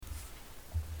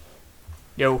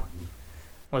Yo,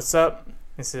 what's up?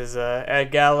 This is Ed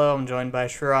Gallo. I'm joined by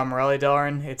Shriram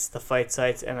Muralidaran. It's the Fight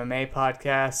Sites MMA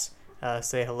podcast.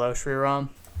 Say hello, Shriram.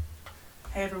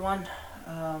 Hey everyone.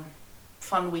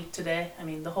 Fun week today. I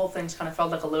mean, the whole thing's kind of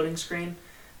felt like a loading screen,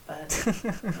 but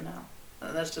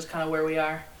that's just kind of where we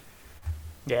are.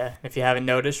 Yeah, if you haven't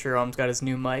noticed, Shriram's got his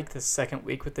new mic. This second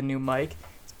week with the new mic.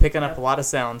 It's picking up a lot of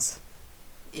sounds.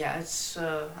 Yeah, it's.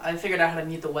 I figured out how to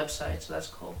mute the website, so that's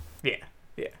cool.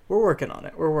 Yeah, we're working on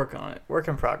it. Work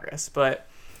in progress. But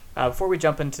before we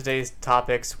jump into today's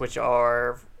topics, which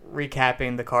are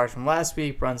recapping the card from last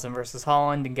week, Brunson versus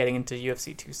Holland, and getting into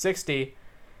UFC 260,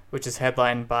 which is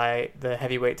headlined by the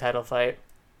heavyweight title fight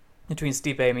between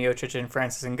Stipe Miocic and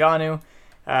Francis Ngannou.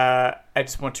 I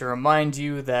just want to remind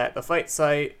you that the Fight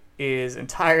Site is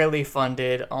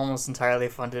almost entirely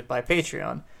funded by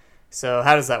Patreon. So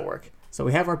how does that work? So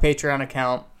we have our Patreon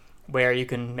account where you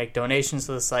can make donations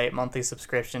to the site, monthly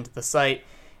subscription to the site,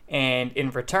 and in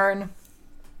return,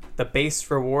 the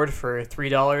base reward for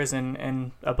 $3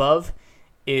 and above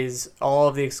is all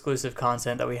of the exclusive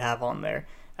content that we have on there.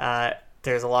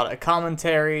 There's a lot of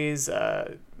commentaries,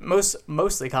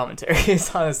 mostly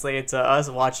commentaries, honestly. It's us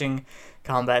watching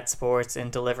combat sports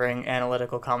and delivering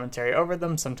analytical commentary over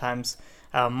them, sometimes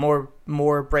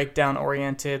more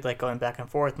breakdown-oriented, like going back and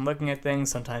forth and looking at things,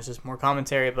 sometimes just more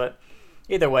commentary, but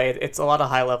either way, it's a lot of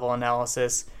high-level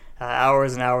analysis,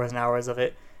 hours and hours and hours of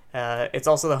it. It's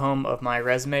also the home of my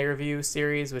resume review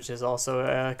series, which is also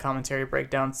a commentary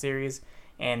breakdown series.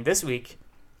 And this week,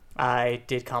 I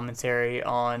did commentary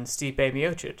on Stipe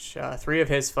Miocic, 3 of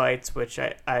his fights, which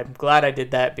I'm glad I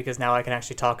did that because now I can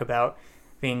actually talk about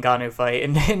the Ngannou fight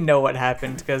and know what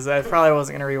happened, because I probably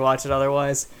wasn't going to rewatch it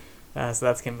otherwise, so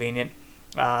that's convenient.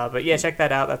 But yeah, check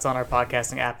that out. That's on our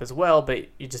podcasting app as well, but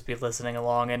you'd just be listening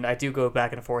along, and I do go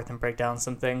back and forth and break down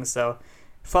some things, so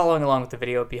following along with the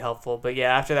video would be helpful. But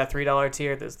yeah, after that $3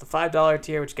 tier, there's the $5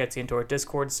 tier, which gets you into our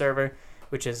Discord server,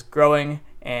 which is growing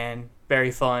and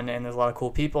very fun, and there's a lot of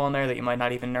cool people on there that you might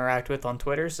not even interact with on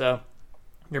Twitter, so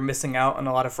you're missing out on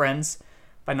a lot of friends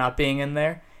by not being in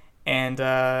there. And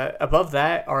above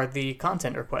that are the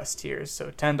content request tiers.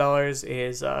 So $10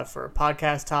 is for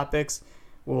podcast topics.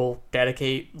 We'll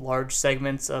dedicate large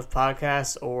segments of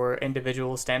podcasts or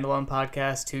individual standalone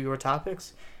podcasts to your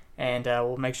topics, and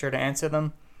we'll make sure to answer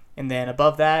them. And then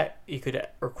above that, you could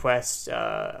request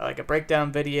like a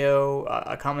breakdown video,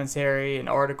 a commentary, an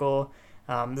article.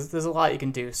 There's a lot you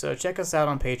can do. So check us out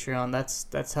on Patreon.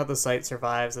 That's how the site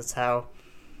survives. That's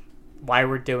why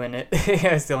we're doing it.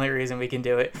 It's the only reason we can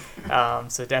do it.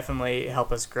 So definitely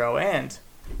help us grow. And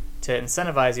to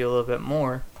incentivize you a little bit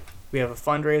more, we have a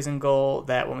fundraising goal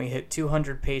that when we hit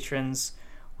 200 patrons,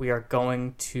 we are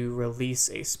going to release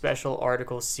a special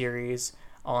article series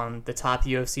on the top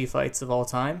UFC fights of all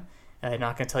time. I'm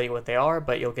not going to tell you what they are,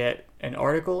 but you'll get an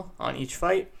article on each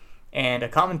fight and a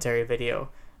commentary video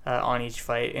on each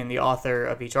fight, and the author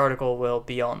of each article will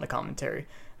be on the commentary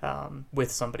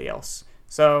with somebody else.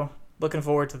 So looking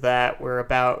forward to that. We're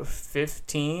about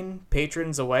 15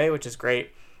 patrons away, which is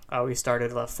great. We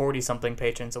started 40-something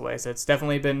patrons away, so it's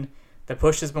definitely been, the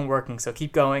push has been working, so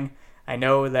keep going. I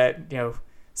know that,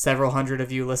 several hundred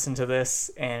of you listen to this,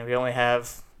 and we only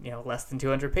have, less than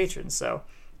 200 patrons, so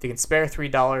if you can spare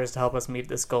 $3 to help us meet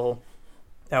this goal,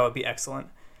 that would be excellent.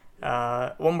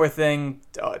 One more thing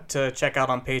to check out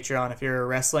on Patreon, if you're a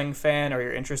wrestling fan or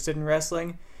you're interested in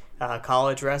wrestling,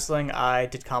 college wrestling, I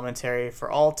did commentary for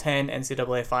all 10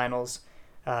 NCAA finals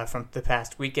from the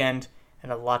past weekend,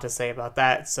 and a lot to say about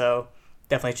that, so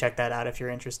definitely check that out if you're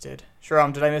interested.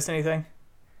 Shriram, did I miss anything?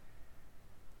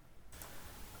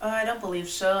 I don't believe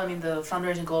so. I mean, the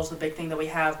fundraising goal is the big thing that we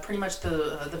have. Pretty much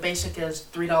the basic is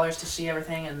 $3 to see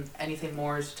everything, and anything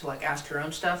more is to ask your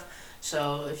own stuff.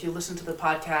 So if you listen to the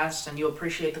podcast and you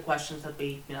appreciate the questions that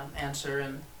we answer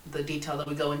and the detail that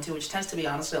we go into, which tends to be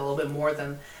honestly a little bit more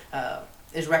than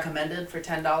is recommended for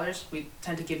 $10, we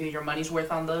tend to give you your money's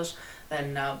worth on those,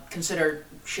 then consider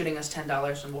shooting us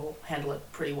 $10 and we'll handle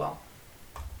it pretty well.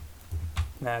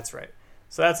 That's right.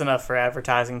 So that's enough for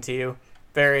advertising to you.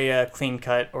 Very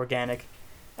clean-cut, organic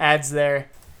ads there.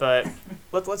 But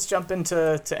let's jump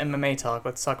into MMA talk.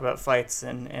 Let's talk about fights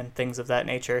and things of that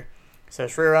nature. So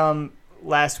Shriram,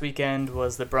 last weekend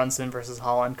was the Brunson versus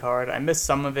Holland card. I missed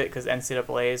some of it because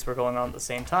NCAAs were going on at the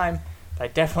same time. But I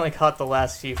definitely caught the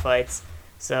last few fights.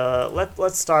 So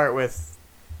let's start with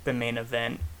the main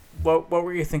event. What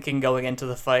were you thinking going into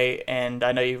the fight? And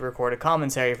I know you recorded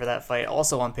commentary for that fight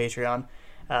also on Patreon.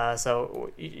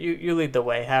 So you lead the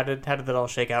way. How did that all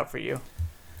shake out for you?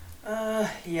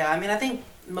 I think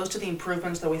most of the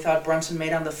improvements that we thought Brunson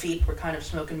made on the feet were kind of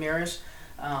smoke and mirrors.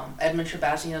 Edmund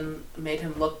Shabazian made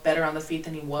him look better on the feet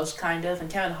than he was, kind of. And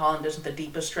Kevin Holland isn't the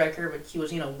deepest striker, but he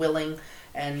was, willing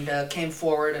and came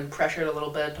forward and pressured a little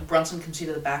bit. Brunson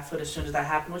conceded the back foot as soon as that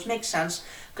happened, which makes sense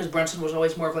because Brunson was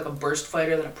always more of like a burst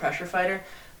fighter than a pressure fighter.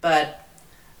 But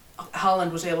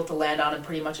Holland was able to land on him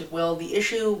pretty much at will. The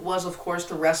issue was, of course,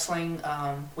 the wrestling.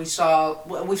 We've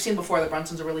seen before that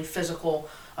Brunson's a really physical,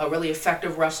 really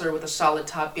effective wrestler with a solid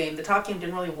top game. The top game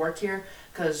didn't really work here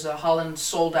because Holland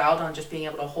sold out on just being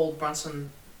able to hold Brunson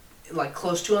like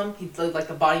close to him. He did like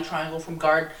the body triangle from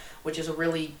guard, which is a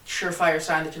really surefire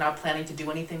sign that you're not planning to do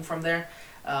anything from there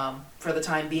for the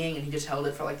time being, and he just held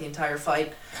it for like the entire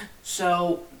fight.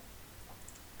 So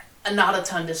not a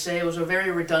ton to say. It was a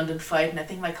very redundant fight, and I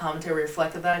think my commentary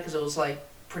reflected that because it was like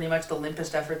pretty much the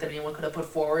limpest effort that anyone could have put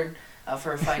forward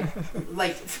for a fight.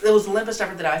 Like, it was the limpest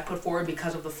effort that I've put forward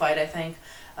because of the fight, I think.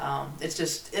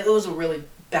 It was a really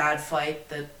bad fight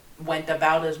that went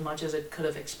about as much as it could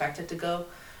have expected to go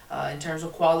in terms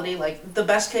of quality. Like, the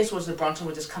best case was that Brunson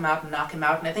would just come out and knock him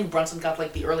out, and I think Brunson got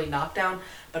like the early knockdown,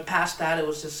 but past that it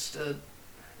was just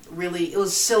it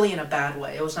was silly in a bad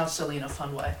way. It was not silly in a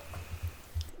fun way.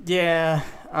 Yeah,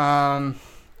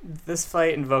 this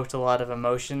fight invoked a lot of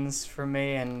emotions for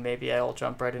me, and maybe I'll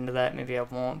jump right into that, maybe I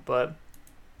won't, but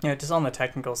just on the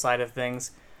technical side of things,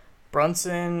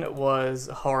 Brunson was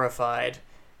horrified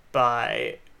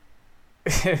by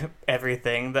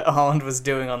everything that Holland was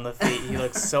doing on the feet. He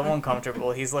looked so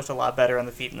uncomfortable. He's looked a lot better on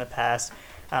the feet in the past.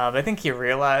 I think he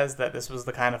realized that this was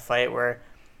the kind of fight where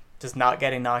just not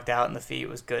getting knocked out in the feet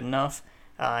was good enough.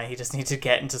 He just needed to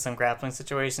get into some grappling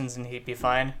situations and he'd be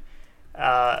fine.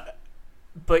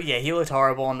 But yeah, he looked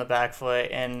horrible on the back foot,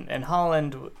 and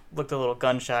Holland looked a little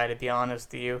gun-shy, to be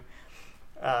honest with you.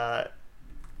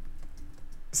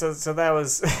 So that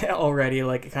was already,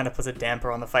 like, it kind of puts a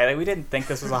damper on the fight. Like, we didn't think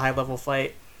this was a high-level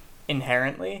fight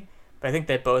inherently, but I think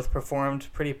they both performed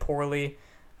pretty poorly.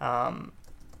 So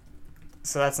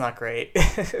that's not great.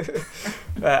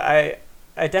 But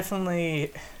I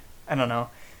definitely, I don't know.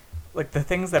 Like, the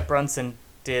things that Brunson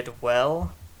did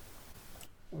well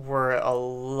were a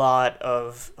lot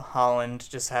of Holland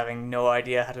just having no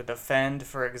idea how to defend.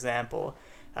 For example,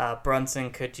 Brunson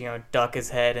could, duck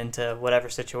his head into whatever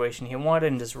situation he wanted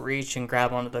and just reach and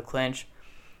grab onto the clinch.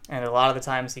 And a lot of the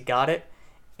times he got it.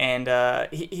 And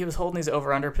he was holding these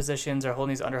over-under positions or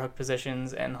holding these underhook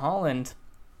positions. And Holland,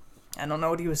 I don't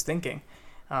know what he was thinking.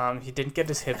 He didn't get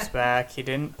his hips back. He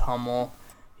didn't pummel.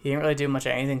 He didn't really do much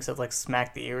of anything except like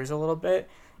smack the ears a little bit.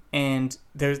 And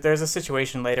there's a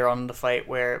situation later on in the fight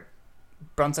where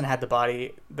Brunson had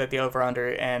the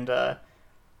over-under, and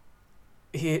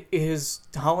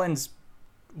Holland's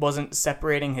wasn't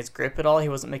separating his grip at all. He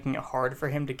wasn't making it hard for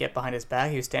him to get behind his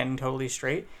back. He was standing totally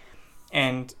straight.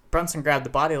 And Brunson grabbed the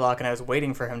body lock, and I was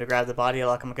waiting for him to grab the body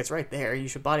lock. I'm like, it's right there. You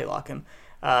should body lock him.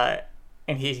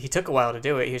 And he took a while to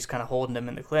do it. He was kind of holding him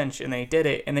in the clinch, and then he did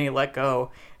it, and then he let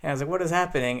go. And I was like, what is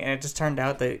happening? And it just turned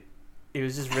out that it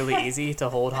was just really easy to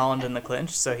hold Holland in the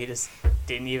clinch, so he just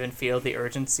didn't even feel the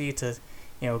urgency to,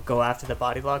 go after the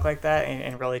body lock like that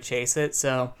and really chase it.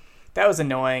 So that was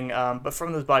annoying. But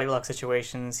from those body lock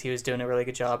situations, he was doing a really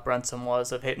good job, Brunson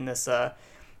was, of hitting this,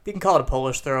 you can call it a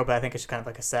Polish throw, but I think it's just kind of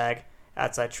like a sag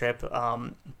outside trip.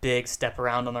 Big step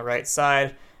around on the right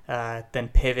side, then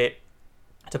pivot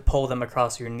to pull them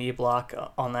across your knee block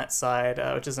on that side,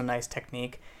 which is a nice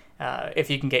technique if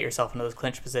you can get yourself into those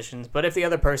clinch positions. But if the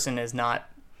other person is not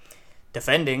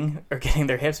defending or getting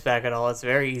their hips back at all, it's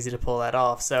very easy to pull that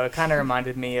off. So it kind of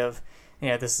reminded me of,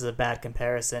 this is a bad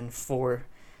comparison for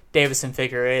Davison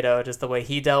Figueiredo, just the way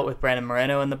he dealt with Brandon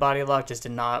Moreno in the body lock, just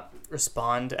did not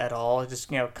respond at all.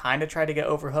 Just, kind of tried to get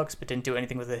overhooks, but didn't do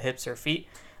anything with the hips or feet.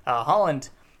 Holland,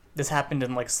 this happened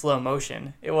in like slow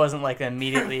motion. It wasn't like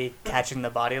immediately catching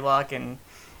the body lock and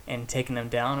taking them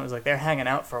down. It was like they're hanging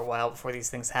out for a while before these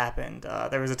things happened.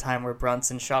 There was a time where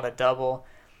Brunson shot a double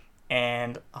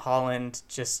and Holland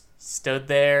just stood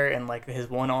there and like his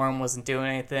one arm wasn't doing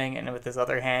anything, and with his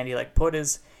other hand he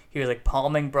was like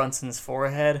palming Brunson's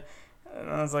forehead. And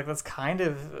I was like, that's kind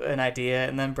of an idea.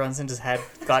 And then Brunson just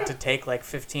got to take like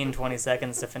 15-20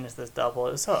 seconds to finish this double.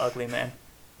 It was so ugly, man.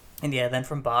 And yeah, then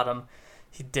from bottom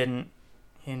he didn't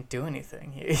do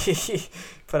anything. He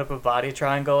put up a body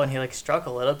triangle and he like struck a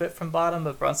little bit from bottom,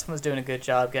 but Brunson was doing a good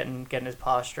job getting his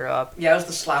posture up. Yeah, it was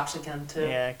the slaps again too.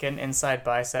 Yeah, getting inside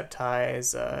bicep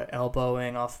ties,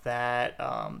 elbowing off that,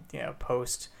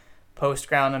 post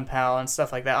ground and pound and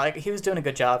stuff like that. Like, he was doing a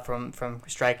good job from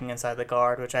striking inside the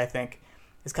guard, which I think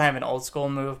is kind of an old school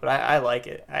move, but I like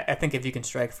it. I think if you can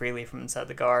strike freely from inside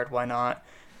the guard, why not?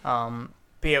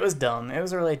 But yeah, it was dumb. It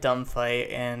was a really dumb fight,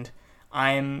 and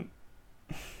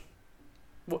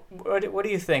what do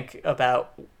you think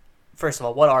about, first of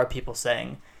all, what are people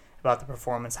saying about the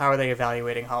performance? How are they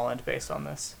evaluating Holland based on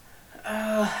this?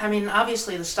 I mean,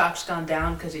 obviously the stock's gone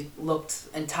down because he looked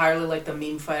entirely like the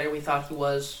meme fighter we thought he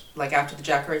was, like after the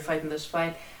Jacare fight and this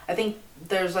fight. I think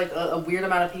there's like a weird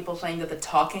amount of people saying that the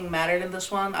talking mattered in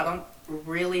this one. I don't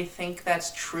really think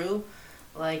that's true.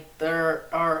 Like, there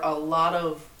are a lot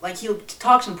of... Like, he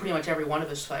talks in pretty much every one of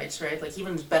his fights, right? Like,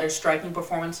 even his better striking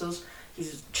performances,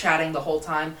 he's chatting the whole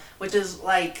time, which is,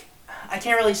 like... I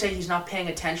can't really say he's not paying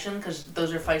attention, because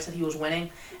those are fights that he was winning,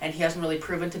 and he hasn't really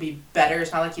proven to be better.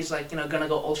 It's not like he's, like, gonna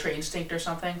go Ultra Instinct or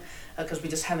something, because we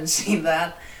just haven't seen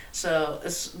that. So,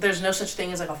 there's no such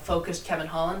thing as, like, a focused Kevin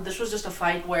Holland. This was just a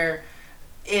fight where...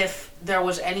 if there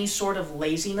was any sort of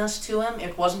laziness to him,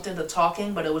 it wasn't in the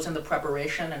talking, but it was in the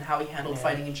preparation and how he handled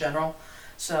fighting in general.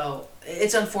 So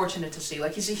it's unfortunate to see.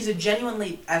 Like, he's a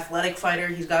genuinely athletic fighter.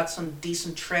 He's got some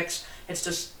decent tricks. It's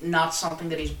just not something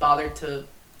that he's bothered to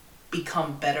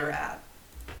become better at.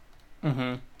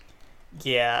 Mm-hmm.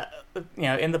 Yeah.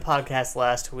 In the podcast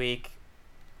last week,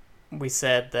 we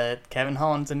said that Kevin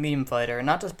Holland's a meme fighter,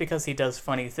 not just because he does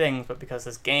funny things, but because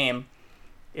his game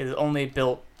is only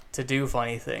built to do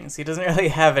funny things. He doesn't really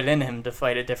have it in him to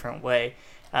fight a different way.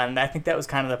 And I think that was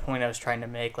kind of the point I was trying to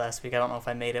make last week. I don't know if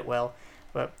I made it well,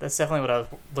 but that's definitely what I was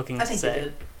looking to say. I think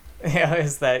you did. Yeah,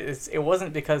 is that it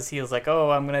wasn't because he was like,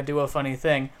 oh, I'm going to do a funny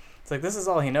thing. It's like, this is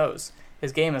all he knows.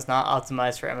 His game is not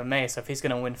optimized for MMA, so if he's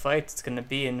going to win fights, it's going to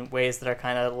be in ways that are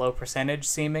kind of low percentage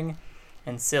seeming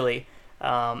and silly.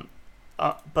 But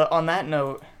on that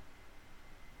note,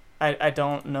 I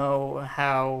don't know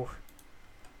how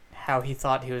he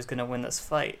thought he was going to win this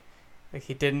fight. Like,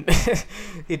 he didn't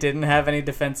he didn't have any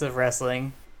defensive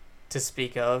wrestling to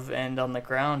speak of, and on the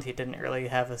ground he didn't really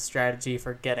have a strategy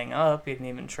for getting up. He didn't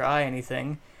even try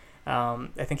anything. I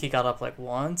think he got up like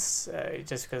once,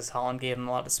 just because Holland gave him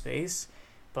a lot of space,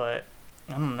 but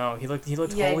I don't know. He looked wholly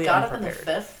unprepared. Yeah, he got up in the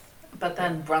fifth, but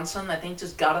then Brunson, I think,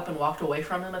 just got up and walked away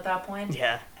from him at that point.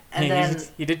 Yeah, and then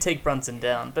he did take Brunson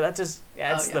down, but that just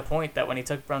adds to the point that when he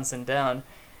took Brunson down,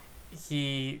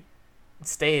 he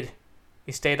stayed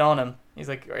on him. He's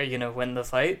like, are you gonna win the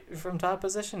fight from top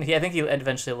position? I think he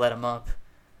eventually let him up.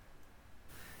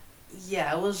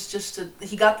 Yeah, it was just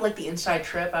he got like the inside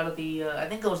trip out of the I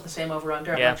think it was the same over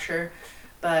under, I'm not sure,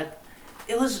 but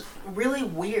it was really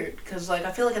weird because like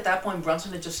I feel like at that point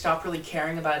Brunson had just stopped really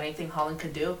caring about anything Holland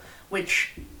could do,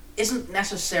 which isn't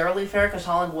necessarily fair because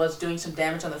Holland was doing some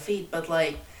damage on the feet, but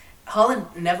like Holland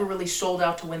never really sold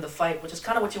out to win the fight, which is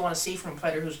kind of what you want to see from a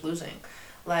fighter who's losing.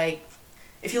 Like,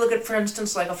 if you look at, for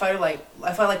instance, like a fight like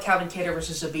Calvin Kattar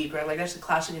versus Zabit, right? Like, that's a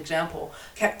classic example.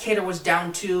 Kattar was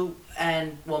down 2,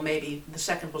 and, well, maybe the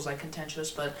second was, like, contentious,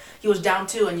 but he was down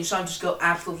 2, and you saw him just go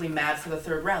absolutely mad for the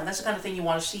third round. That's the kind of thing you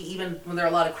want to see, even when there are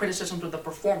a lot of criticisms with the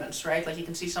performance, right? Like, you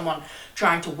can see someone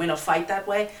trying to win a fight that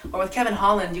way. Or with Kevin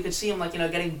Holland, you could see him, like,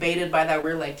 getting baited by that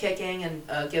rear leg kicking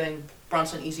and giving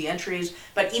Brunson easy entries,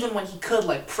 but even when he could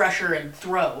like pressure and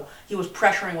throw, he was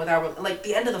pressuring without like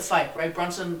the end of the fight, right?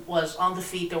 Brunson was on the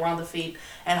feet, they were on the feet,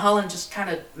 and Holland just kind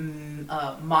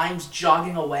of mimes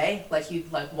jogging away like he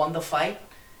like won the fight.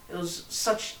 It was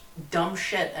such dumb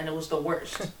shit, and it was the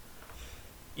worst.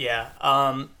 Yeah,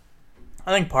 I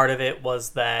think part of it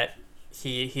was that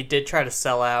he did try to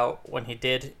sell out when he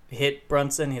did hit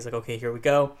Brunson. He's like, okay, here we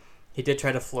go. He did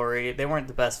try to flurry. They weren't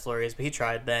the best flurries, but he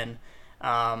tried then.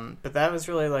 But that was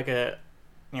really like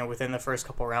within the first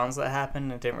couple rounds that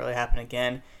happened. It didn't really happen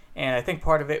again. And I think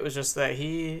part of it was just that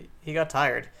he got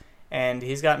tired. And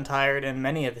he's gotten tired in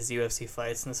many of his UFC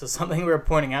fights. And this was something we were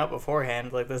pointing out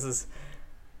beforehand. Like, he's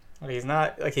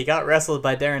not, like, he got wrestled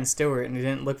by Darren Stewart and he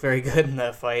didn't look very good in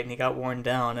that fight. And he got worn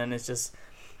down. And it's just,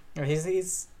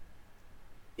 he's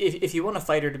if you want a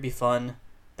fighter to be fun,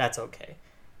 that's okay.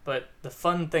 But the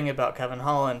fun thing about Kevin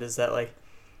Holland is that, like,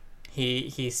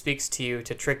 He speaks to you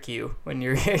to trick you when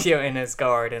you're in his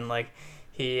guard, and like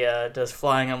he does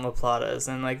flying omoplatas,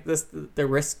 and like the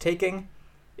risk taking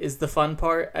is the fun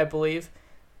part, I believe.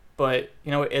 But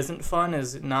what isn't fun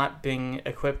is not being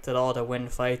equipped at all to win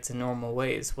fights in normal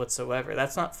ways whatsoever.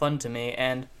 That's not fun to me,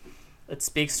 and it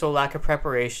speaks to a lack of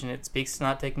preparation. It speaks to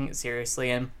not taking it seriously,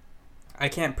 and I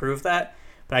can't prove that,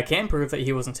 but I can prove that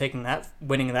he wasn't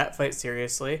winning that fight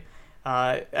seriously.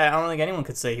 I don't think anyone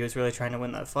could say he was really trying to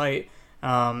win that fight.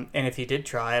 And if he did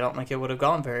try, I don't think it would have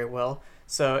gone very well.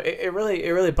 So it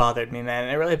really bothered me, man.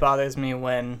 It really bothers me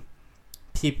when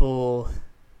people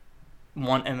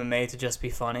want MMA to just be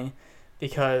funny,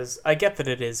 because I get that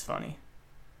it is funny.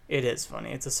 It is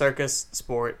funny. It's a circus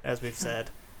sport, as we've said.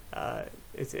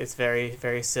 It's very,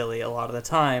 very silly a lot of the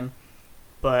time.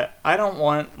 But I don't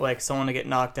want like someone to get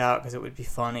knocked out because it would be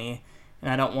funny,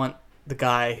 and I don't want the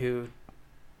guy who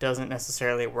doesn't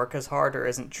necessarily work as hard or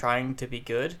isn't trying to be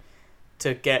good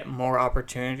to get more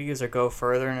opportunities or go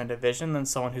further in a division than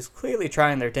someone who's clearly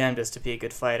trying their damnedest to be a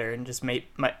good fighter and just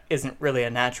isn't really a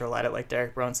natural at it, like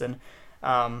Derek Brunson.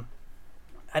 I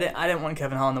didn't want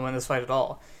Kevin Holland to win this fight at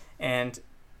all, and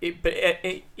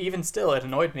even still, it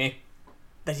annoyed me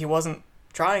that he wasn't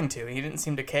trying to. He didn't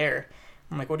seem to care.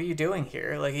 I'm like, what are you doing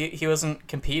here? Like, he wasn't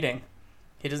competing.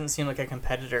 He doesn't seem like a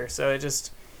competitor. So it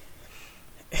just,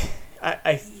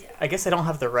 I guess I don't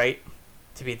have the right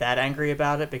to be that angry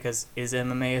about it, because is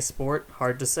MMA a sport?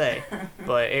 Hard to say.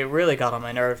 But it really got on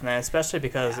my nerves, man, especially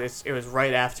because it was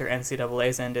right after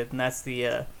NCAA's ended, and that's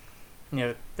the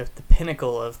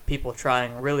pinnacle of people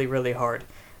trying really, really hard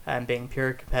and being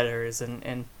pure competitors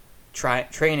and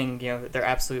training, their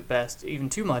absolute best, even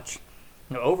too much,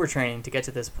 overtraining to get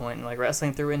to this point, and like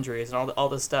wrestling through injuries and all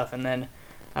this stuff. And then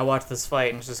I watched this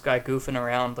fight, and it's this guy goofing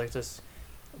around, like just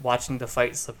watching the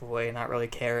fight slip away, not really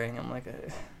caring. I'm like,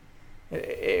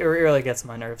 it really gets on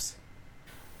my nerves.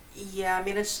 Yeah, I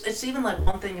mean, it's even like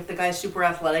one thing if the guy's super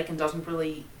athletic and doesn't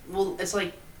really, well, it's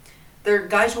like there are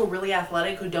guys who are really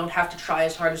athletic who don't have to try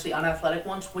as hard as the unathletic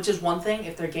ones, which is one thing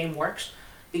if their game works,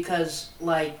 because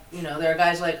like, there are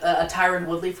guys like a Tyron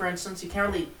Woodley, for instance. You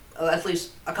can't really, at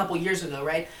least a couple years ago,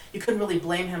 right, you couldn't really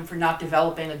blame him for not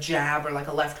developing a jab or like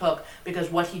a left hook, because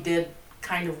what he did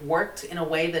kind of worked in a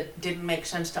way that didn't make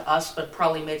sense to us but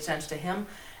probably made sense to him,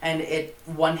 and it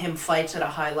won him fights at a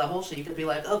high level. So you could be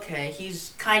like, okay,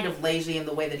 he's kind of lazy in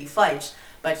the way that he fights,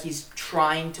 but he's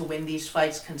trying to win these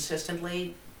fights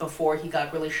consistently before he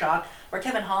got really shot. Where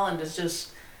Kevin Holland is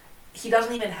just, he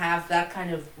doesn't even have that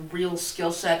kind of real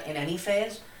skill set in any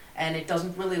phase, and it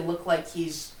doesn't really look like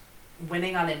he's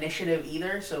winning on initiative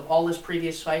either. So all his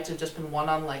previous fights have just been won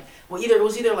on like, well, it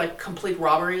was either like complete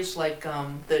robberies, like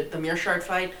the Mearshart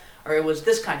fight, or it was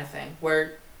this kind of thing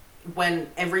where when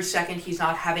every second he's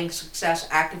not having success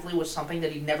actively with something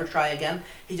that he'd never try again,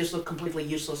 he just looked completely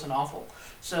useless and awful.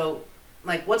 So,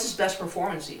 like, what's his best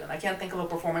performance even? I can't think of a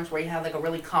performance where he had like a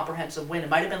really comprehensive win. It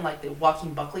might have been like the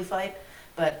Joaquin Buckley fight,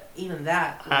 but even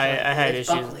that was, I had issues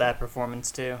Buckley. with that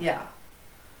performance too. Yeah.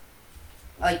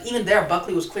 Like, even there,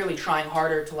 Buckley was clearly trying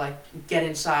harder to, like, get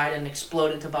inside and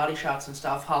explode into body shots and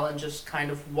stuff. Holland just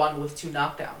kind of won with 2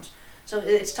 knockdowns. So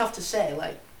it's tough to say.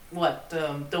 Like, what,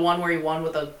 the one where he won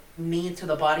with a knee to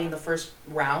the body in the first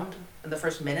round, in the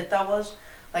first minute that was?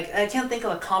 Like, I can't think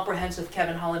of a comprehensive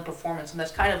Kevin Holland performance, and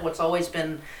that's kind of what's always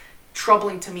been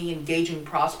troubling to me in gauging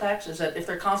prospects, is that if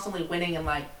they're constantly winning in,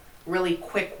 like, really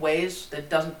quick ways that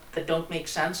don't make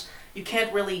sense, you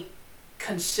can't really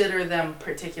consider them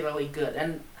particularly good.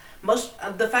 And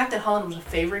the fact that Holland was a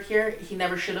favorite here, he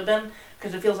never should have been,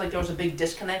 because it feels like there was a big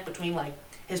disconnect between like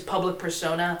his public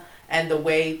persona and the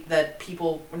way that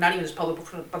people, not even his public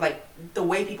persona, but like the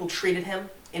way people treated him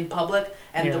in public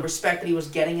and the respect that he was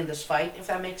getting in this fight, if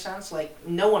that makes sense. Like,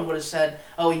 no one would have said,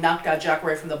 oh, he knocked out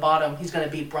Jacare from the bottom, he's going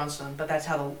to beat Brunson, but that's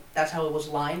how it was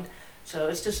lined. So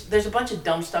it's just, there's a bunch of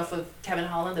dumb stuff with Kevin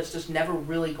Holland that's just never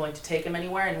really going to take him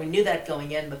anywhere, and we knew that going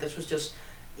in, but this was just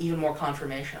even more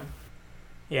confirmation.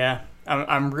 Yeah,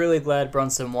 I'm really glad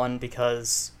Brunson won,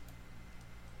 because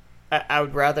I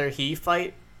would rather he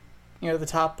fight, the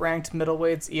top-ranked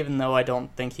middleweights, even though I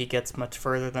don't think he gets much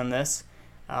further than this.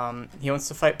 He wants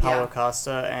to fight Paulo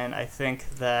Costa, and I think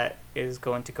that is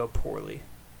going to go poorly.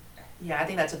 Yeah, I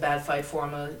think that's a bad fight for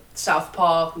him. A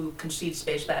southpaw who concedes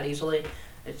space that easily.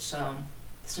 It's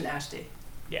nasty.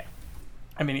 Yeah.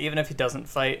 I mean, even if he doesn't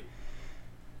fight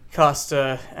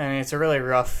Costa, I mean, it's a really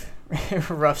rough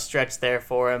stretch there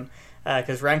for him,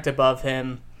 because ranked above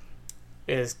him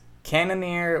is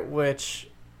Cannonier, which,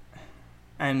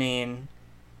 I mean,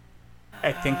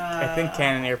 I think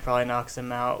Cannonier probably knocks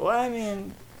him out. Well, I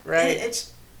mean, right?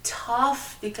 It's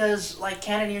tough because, like,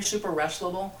 Cannonier's super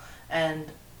wrestleable,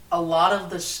 and a lot of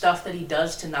the stuff that he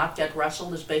does to not get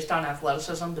wrestled is based on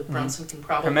athleticism that Brunson can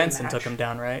probably Hermanson match. took him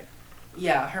down, right?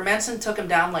 Yeah, Hermanson took him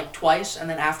down like twice, and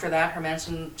then after that,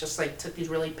 Hermanson just like took these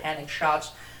really panicked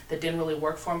shots that didn't really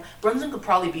work for him. Brunson could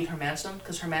probably beat Hermanson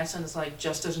because Hermanson is like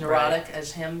just as neurotic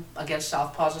as him against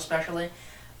southpaws especially.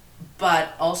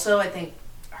 But also, I think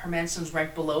Hermanson's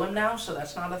ranked below him now, so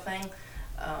that's not a thing.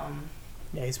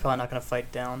 Yeah, he's probably not going to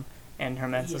fight down, and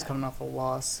Hermanson's coming off a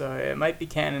loss, so it might be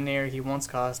Cannonier. He wants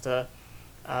Costa.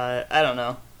 I don't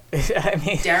know. I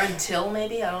mean, Darren Till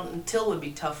maybe? Till would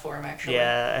be tough for him actually.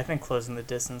 Yeah, I think closing the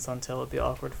distance on Till would be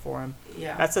awkward for him.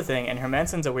 Yeah. That's the thing, and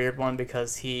Hermanson's a weird one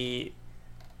because he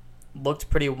looked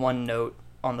pretty one note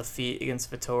on the feet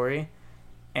against Vettori,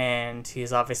 and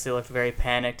he's obviously looked very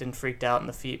panicked and freaked out in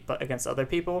the feet but against other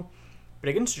people. But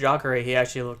against Jacare, he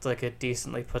actually looked like a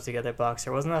decently put together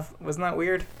boxer. Wasn't that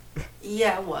weird?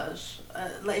 Yeah, it was.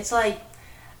 It's like,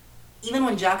 even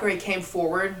when Jacare came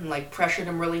forward and like pressured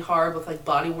him really hard with like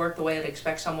body work, the way I'd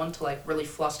expect someone to like really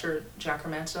fluster Jack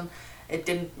Hermansson, it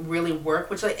didn't really work.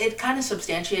 Which like it kind of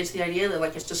substantiates the idea that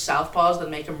like it's just southpaws that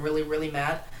make him really really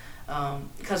mad.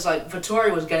 Because like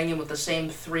Vettori was getting him with the same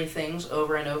three things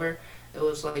over and over. It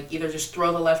was like either just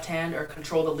throw the left hand or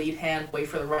control the lead hand, wait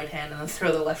for the right hand, and then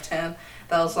throw the left hand.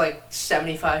 That was like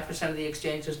 75% of the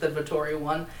exchanges that Vettori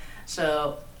won.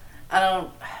 So I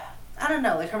don't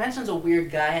know. Like Hermansson's a weird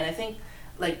guy, and I think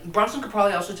like Brunson could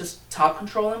probably also just top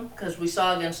control him because we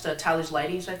saw against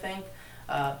Talislaitis, I think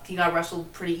he got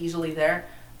wrestled pretty easily there.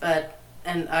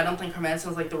 And I don't think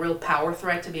Hermansson's like the real power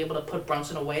threat to be able to put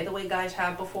Brunson away the way guys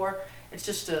have before. It's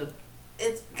just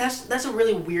that's a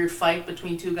really weird fight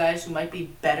between two guys who might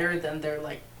be better than their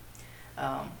like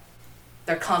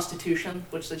their constitution,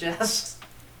 which suggests.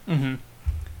 Mm-hmm.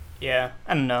 Yeah,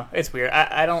 I don't know. It's weird.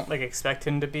 I don't like expect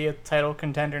him to be a title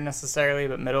contender necessarily,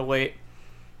 but middleweight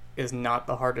is not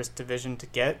the hardest division to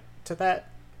get to that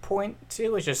point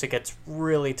to. It's just it gets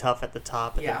really tough at the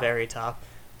top, at the very top.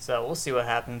 So we'll see what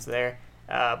happens there.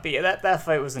 But yeah, that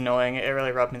fight was annoying. It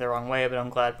really rubbed me the wrong way, but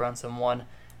I'm glad Brunson won.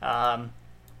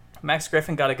 Max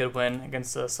Griffin got a good win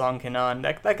against Song Kenan.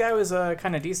 That guy was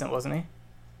kind of decent, wasn't he?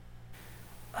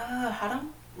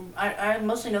 I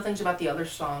mostly know things about the other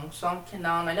Song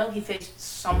Kenan. I know he faced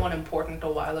someone important a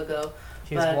while ago.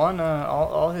 He's won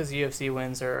all his UFC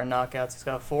wins are knockouts. He's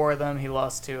got 4 of them. He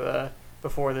lost to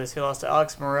before this. He lost to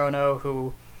Alex Morono,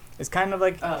 who is kind of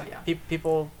like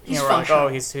people were like, oh,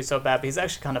 he's so bad, but he's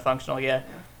actually kind of functional. Yeah.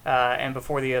 And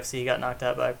before the UFC, he got knocked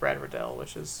out by Brad Riddell,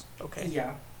 which is okay.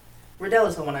 Yeah. Riddell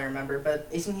is the one I remember, but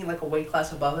isn't he like a weight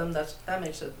class above him? That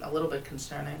makes it a little bit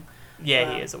concerning.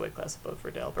 Yeah, he is a weight class above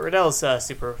Riddell, but Riddell's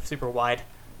super wide.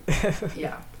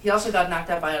 Yeah, he also got knocked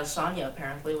out by Adesanya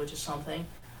apparently, which is something.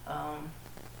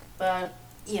 But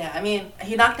yeah, I mean,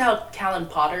 he knocked out Callan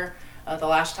Potter the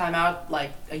last time out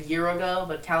like a year ago,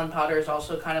 but Callan Potter is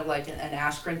also kind of like an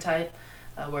Askren type,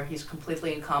 where he's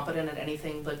completely incompetent at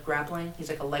anything but grappling. He's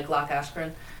like a leg lock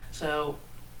Askren, so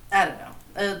I don't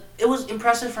know. It was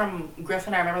impressive from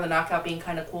Griffin. I remember the knockout being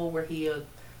kind of cool, where he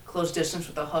closed distance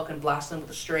with a hook and blasted him with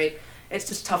a straight. It's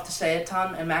just tough to say a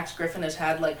ton, and Max Griffin has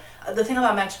had, like... the thing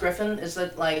about Max Griffin is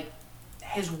that, like,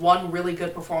 his one really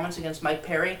good performance against Mike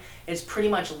Perry is pretty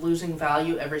much losing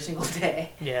value every single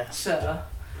day. Yeah. So,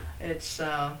 it's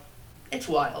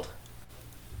wild.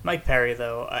 Mike Perry,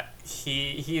 though,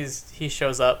 he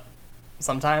shows up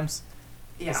sometimes.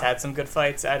 Yeah. He's had some good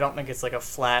fights. I don't think it's, like, a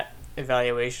flat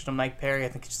evaluation of Mike Perry. I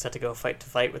think you just have to go fight to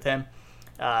fight with him.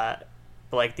 But,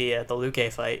 like, the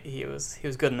Luque fight, he was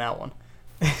good in that one.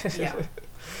 Yeah.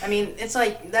 I mean, it's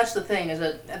like, that's the thing, is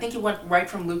that I think he went right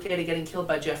from Luque to getting killed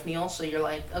by Jeff Neal, so you're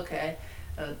like, okay,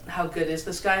 how good is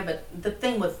this guy? But the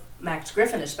thing with Max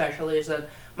Griffin especially is that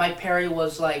Mike Perry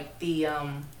was like the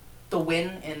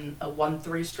win in a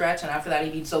 1-3 stretch, and after that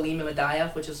he beat Salim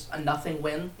Imadaev, which is a nothing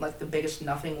win, like the biggest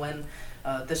nothing win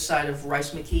this side of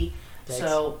Rice McKee. Thanks.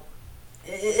 So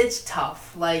it's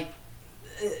tough. Like,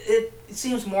 it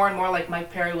seems more and more like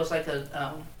Mike Perry was like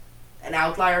an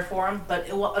outlier for him, but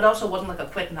it also wasn't like a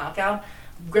quick knockout.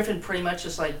 Griffin pretty much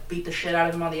just like beat the shit out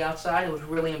of him on the outside. It was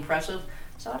really impressive.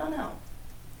 So I don't know.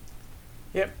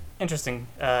 Yep, interesting.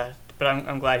 But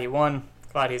I'm glad he won.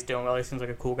 Glad he's doing well. He seems like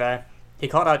a cool guy. He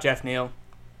called out Jeff Neal.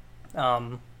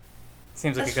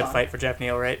 Seems like a good fight for Jeff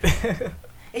Neal, right?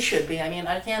 It should be. I mean,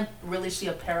 I can't really see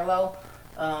a parallel.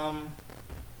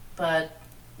 But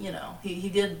you know, he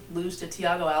did lose to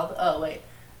Thiago Alves. Oh wait.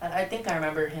 I think I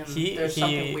remember him. There's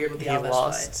something weird with the Alves fight. He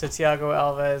lost to Thiago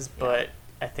Alves, but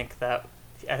I think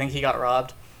he got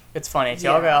robbed. It's funny.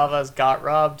 Thiago Alves got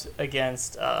robbed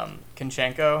against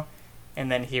Kunchenko,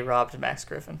 and then he robbed Max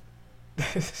Griffin.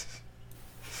 And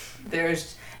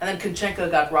then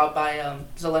Kunchenko got robbed by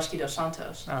Zaleski dos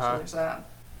Santos. So there's that.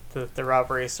 The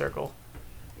robbery circle.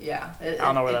 Yeah, I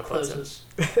don't know where that closes.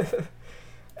 Puts him.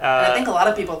 And I think a lot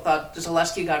of people thought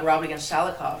Zaleski got robbed against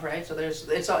Salikov, right? So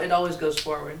it always goes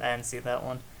forward. I didn't see that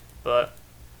one. But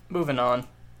moving on.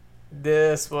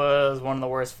 This was one of the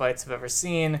worst fights I've ever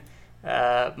seen.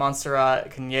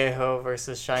 Montserrat Conejo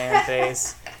versus Cheyenne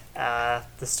Face.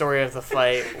 The story of the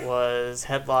fight was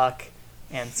headlock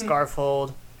and scarf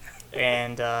hold.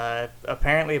 And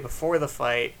apparently before the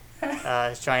fight,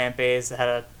 Cheyenne Bays had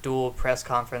a dual press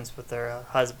conference with their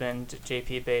husband,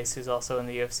 JP Bays, who's also in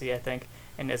the UFC, I think.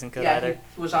 And isn't good either.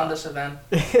 He was on this event.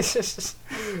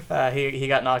 He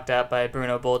got knocked out by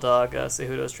Bruno Bulldog,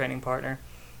 Cejudo's training partner.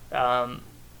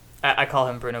 I call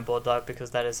him Bruno Bulldog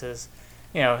because that is his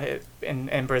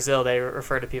in Brazil they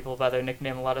refer to people by their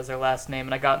nickname a lot as their last name,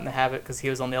 and I got in the habit because he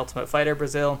was on the Ultimate Fighter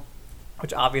Brazil,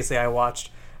 which obviously I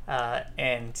watched,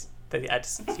 and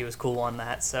he was cool on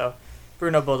that. So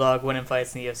Bruno Bulldog winning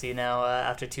fights in the UFC now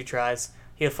after 2 tries.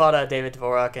 He had fought David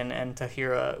Dvorak and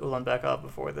Tahira Ulanbekov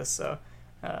before this, so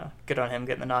good on him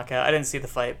getting the knockout. I didn't see the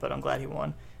fight, but I'm glad he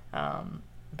won.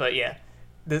 But yeah,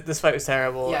 this fight was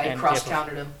terrible. Yeah, he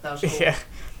cross-countered him. That was cool. Yeah,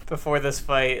 before this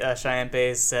fight, Cheyenne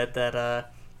Bays said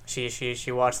that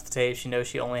she watched the tape. She knows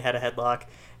she only had a headlock,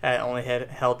 only had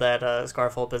held that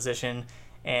scarfold position,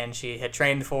 and she had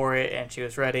trained for it, and she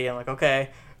was ready. I'm like, okay.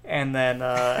 And then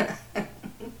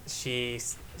she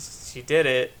did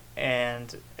it,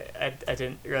 and I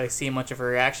didn't really see much of a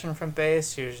reaction from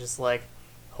Bays. She was just like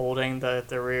holding the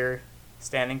rear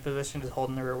standing position, just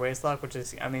holding the rear waistlock, which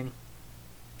is, I mean,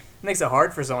 it makes it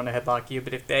hard for someone to headlock you.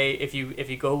 But if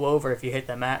you go over, if you hit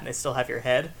the mat and they still have your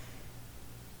head,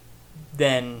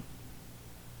 then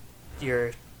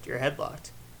you're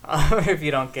headlocked. If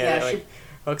you don't get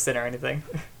hooks in or anything.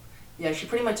 Yeah, she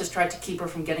pretty much just tried to keep her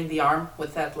from getting the arm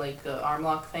with that arm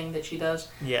lock thing that she does.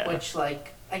 Yeah. Which I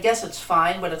guess it's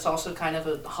fine, but it's also kind of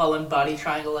a Holland body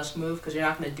triangle-esque move because you're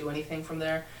not going to do anything from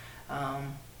there. I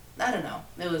don't know.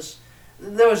 There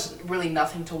was really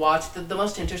nothing to watch. The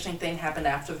most interesting thing happened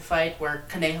after the fight, where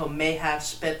Conejo may have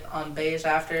spit on Bays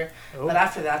after. Oh. But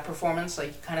after that performance,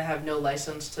 you kind of have no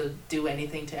license to do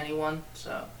anything to anyone.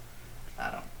 So,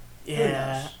 I don't.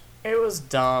 Yeah, it was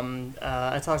dumb.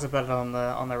 I talked about it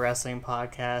on the wrestling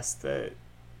podcast that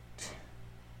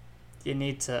you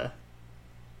need to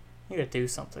do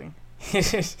something. You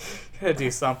gotta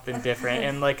do something different.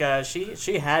 And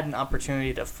she had an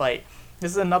opportunity to fight. This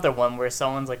is another one where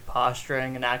someone's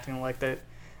posturing and acting like that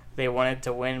they wanted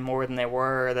to win more than they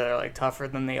were, or they're tougher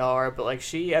than they are. But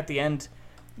she at the end,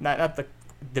 not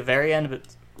the very end, but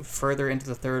further into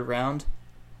the 3rd round,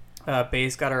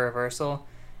 Bays got a reversal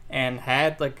and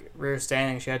had rear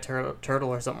standing. She had turtle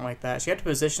or something like that. She had a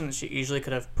position that she easily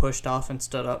could have pushed off and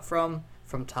stood up from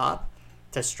top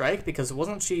to strike, because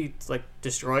wasn't she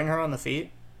destroying her on the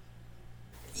feet?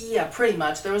 Yeah, pretty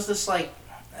much. There was this it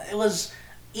was.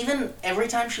 Even every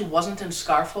time she wasn't in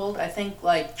scarfold, I think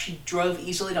she drove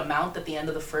easily to mount at the end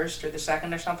of the 1st or the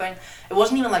 2nd or something. It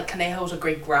wasn't even Conejo was a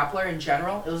great grappler in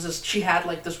general. It was just she had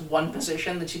this one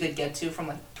position that she could get to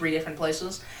from 3 different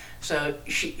places. So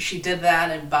she did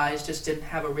that, and Baez just didn't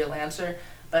have a real answer.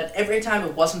 But every time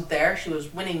it wasn't there, she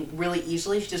was winning really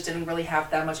easily. She just didn't really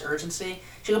have that much urgency.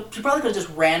 She probably could have just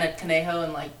ran at Conejo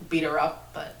and beat her up,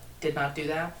 but did not do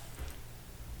that.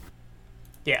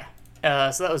 Yeah.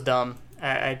 So that was dumb.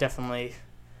 I definitely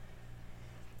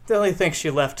think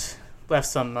she left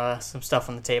some stuff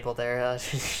on the table there.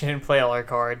 She didn't play all her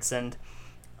cards, and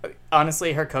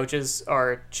honestly, her coaches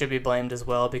should be blamed as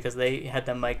well, because they had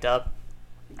them mic'd up,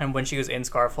 and when she was in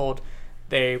scarfold,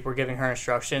 they were giving her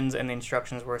instructions, and the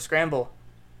instructions were scramble,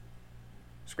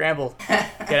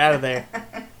 get out of there.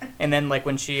 And then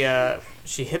when she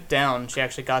hipped down, she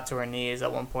actually got to her knees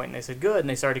at one point, and they said good, and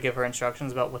they started to give her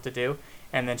instructions about what to do.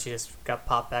 And then she just got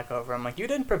popped back over. I'm like, you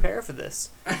didn't prepare for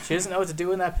this. She doesn't know what to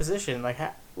do in that position.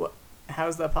 How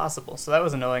is that possible? So that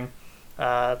was annoying.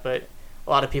 But a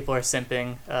lot of people are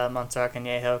simping Montserrat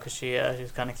Conejo because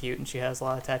she's kind of cute and she has a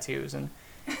lot of tattoos. And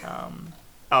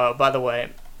oh, by the way,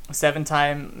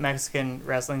 7-time Mexican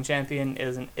wrestling champion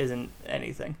isn't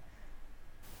anything.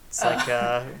 It's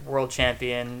world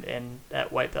champion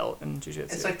at white belt in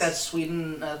jiu-jitsu. It's that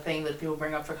Sweden thing that people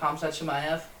bring up for Khamzat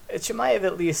Chimaev. Chimaev,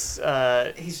 at least,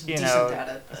 he's decent at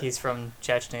it. He's from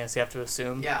Chechnya, so you have to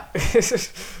assume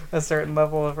a certain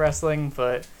level of wrestling.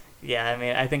 But yeah, I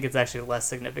mean, I think it's actually less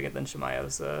significant than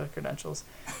Chimaev's credentials.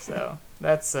 So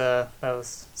that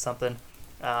was something.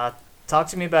 Talk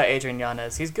to me about Adrian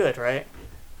Yanez. He's good, right?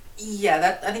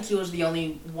 Yeah, I think he was the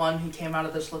only one who came out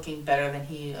of this looking better than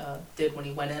he did when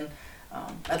he went in.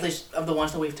 At least of the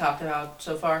ones that we've talked about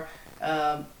so far.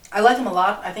 I like him a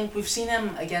lot. I think we've seen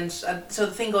him against... so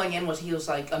the thing going in was he was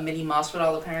a mini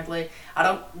Masvidal, apparently. I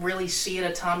don't really see it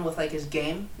a ton with his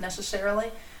game,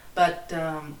 necessarily. But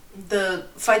the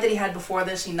fight that he had before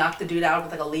this, he knocked the dude out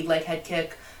with a lead leg head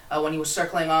kick when he was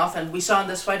circling off. And we saw in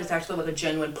this fight, it's actually a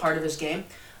genuine part of his game.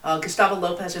 Gustavo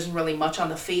Lopez isn't really much on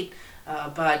the feet.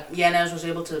 But Yanez was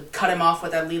able to cut him off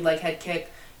with that lead leg head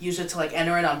kick, use it to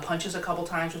enter it on punches a couple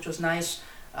times, which was nice.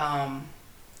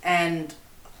 And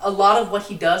a lot of what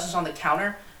he does is on the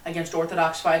counter against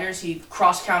orthodox fighters. He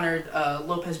cross-countered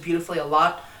Lopez beautifully a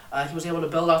lot. He was able to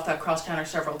build off that cross-counter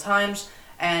several times.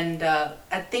 And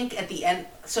I think at the end...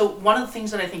 So one of the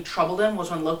things that I think troubled him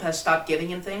was when Lopez stopped giving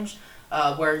him things,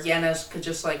 where Yanez could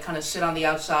just kind of sit on the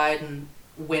outside and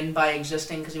win by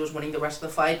existing because he was winning the rest of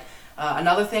the fight.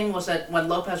 Another thing was that when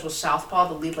Lopez was southpaw,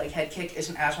 the lead leg head kick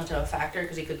isn't as much of a factor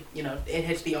because he could, it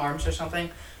hits the arms or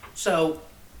something. So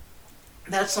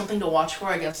that's something to watch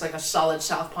for. Against like a solid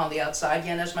southpaw on the outside,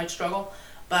 Yanez might struggle.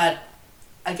 But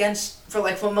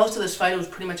for most of this fight, it was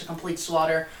pretty much a complete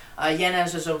slaughter.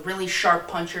 Yanez is a really sharp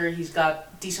puncher. He's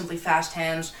got decently fast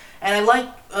hands, and I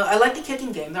like the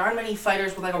kicking game. There aren't many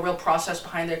fighters with like a real process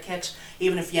behind their kicks,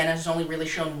 even if Yanez has only really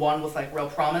shown one with like real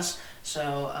promise.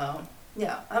 So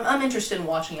yeah, I'm interested in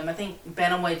watching him. I think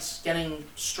bantamweight's getting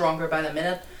stronger by the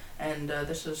minute, and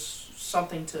this is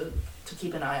something to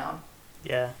keep an eye on.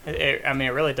 Yeah, it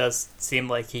really does seem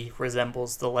like he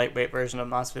resembles the lightweight version of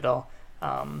Masvidal.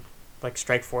 Like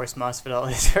Strikeforce Masvidal,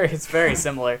 it's very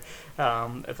similar.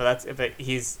 But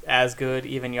he's as good,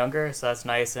 even younger, so that's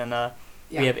nice. And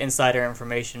we have insider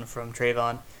information from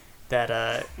Trayvon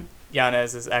that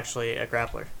Yanez is actually a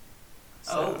grappler.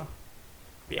 So,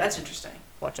 yeah, that's interesting.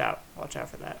 Watch out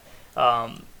for that.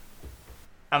 I'm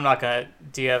not gonna.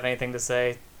 Do you have anything to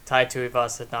say? Tai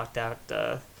Tuivasa knocked out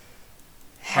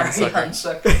Harry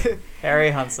Hunsucker. Harry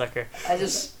Hunsucker. I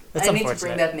need to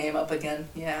bring that name up again.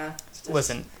 Yeah.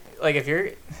 Listen, like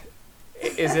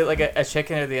is it like a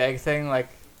chicken or the egg thing, like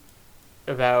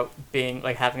about being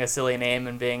like having a silly name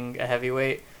and being a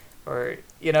heavyweight, or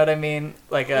you know what I mean?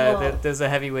 Like there's a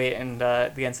heavyweight in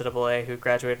the NCAA who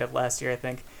graduated last year, I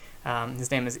think. His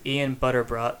name is Ian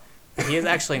Butterbrot. He is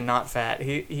actually not fat.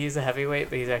 He's a heavyweight,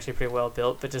 but he's actually pretty well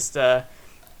built. But just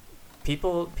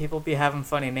people be having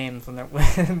funny names when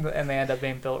and they end up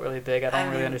being built really big. I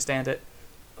don't really understand it.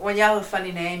 When you have a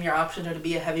funny name, your options are to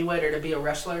be a heavyweight or to be a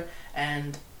wrestler.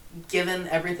 And given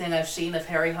everything I've seen of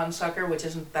Harry Hunsucker, which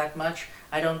isn't that much,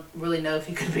 I don't really know if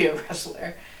he could be a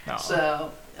wrestler. No.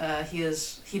 So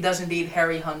he does indeed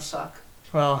Harry Hunsuck.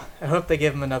 Well, I hope they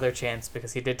give him another chance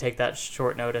because he did take that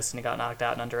short notice and he got knocked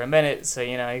out in under a minute. So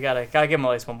you gotta give him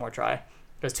at least one more try.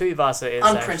 Because Tuivasa is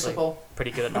actually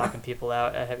pretty good at knocking people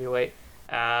out at heavyweight.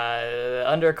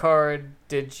 Undercard,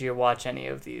 did you watch any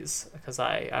of these? Because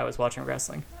I was watching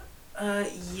wrestling.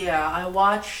 Yeah, I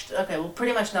watched. Okay, well,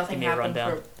 pretty much nothing happened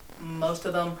for most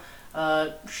of them.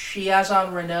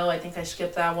 Chiazon Renault, I think I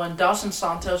skipped that one. Dawson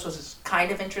Santos was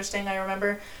kind of interesting, I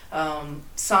remember.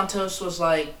 Santos was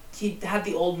like, he had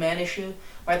the old man issue,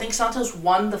 where I think Santos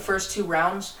won the first 2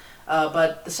 rounds,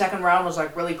 but the second round was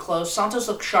like really close. Santos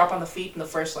looked sharp on the feet in the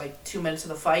first like 2 minutes of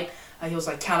the fight. He was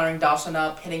like countering Dawson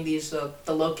up, hitting these the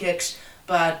low kicks,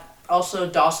 but also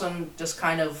Dawson just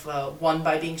kind of won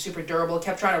by being super durable.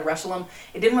 Kept trying to wrestle him.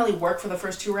 It didn't really work for the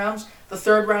first 2 rounds. The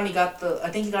third round, he got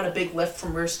a big lift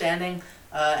from rear standing.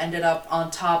 Ended up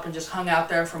on top and just hung out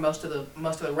there for most of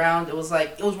the round. It was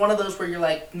one of those where you're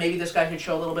like, maybe this guy could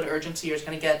show a little bit of urgency, or he's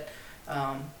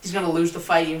gonna lose the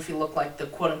fight even if he looked like the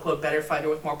quote unquote better fighter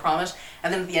with more promise.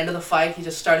 And then at the end of the fight, he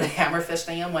just started hammer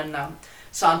fisting him when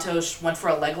Santos went for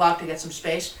a leg lock to get some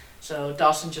space. So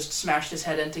Dawson just smashed his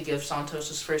head in to give Santos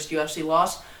his first UFC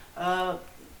loss.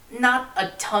 Not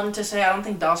a ton to say. I don't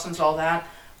think Dawson's all that,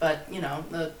 but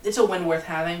it's a win worth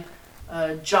having.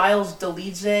 Giles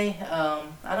Delidze,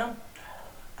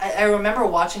 I remember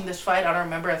watching this fight. I don't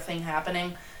remember a thing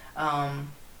happening. I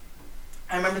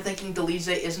remember thinking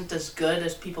Delidze isn't as good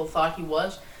as people thought he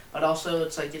was, but also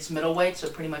it's middleweight, so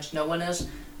pretty much no one is.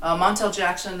 Montel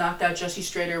Jackson knocked out Jesse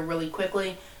Strader really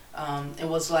quickly. It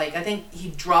was I think he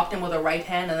dropped him with a right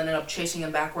hand and then ended up chasing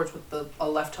him backwards with a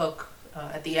left hook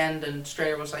at the end, and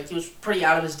Strader was he was pretty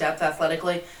out of his depth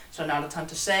athletically, so not a ton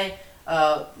to say.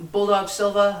 Bulldog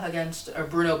Silva against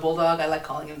Bruno Bulldog. I like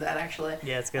calling him that, actually.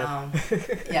 Yeah, it's good.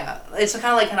 Yeah, it's kind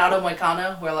of like Renato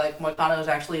Moicano, where Moicano is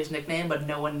actually his nickname, but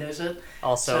no one knows it.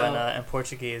 Also, in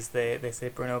Portuguese, they say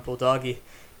Bruno Bulldoggy.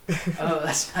 Oh,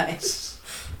 that's nice.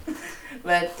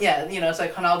 But yeah, it's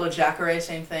like Ronaldo Jacare,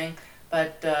 same thing.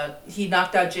 But he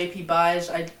knocked out JP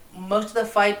Buys. Most of the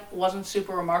fight wasn't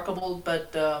super remarkable,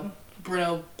 but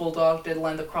Bruno Bulldog did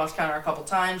land the cross counter a couple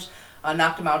times.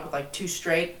 Knocked him out with 2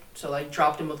 straight. So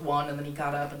dropped him with 1, and then he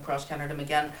got up and cross countered him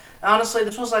again. Honestly,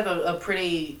 this was a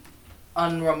pretty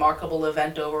unremarkable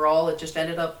event overall. It just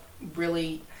ended up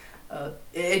really,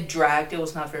 it dragged. It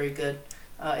was not very good.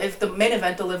 If the main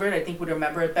event delivered, I think we'd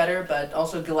remember it better. But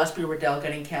also Gillespie Riddell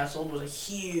getting canceled was a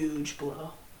huge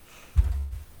blow.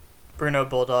 Bruno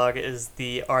Bulldog is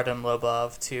the Artem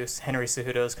Lobov to Henry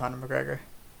Cejudo's Conor McGregor.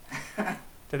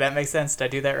 Did that make sense? Did I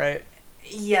do that right?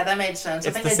 Yeah, that made sense.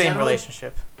 It's the same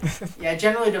relationship. Yeah,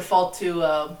 generally default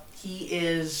to he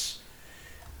is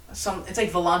it's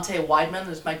like Volante Weidman.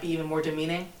 This might be even more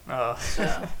demeaning. Oh.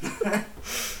 So.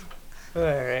 All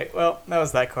right. Well, that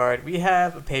was that card. We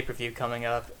have a pay-per-view coming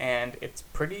up, and it's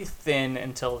pretty thin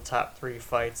until the top 3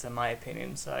 fights, in my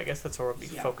opinion. So I guess that's where we'll be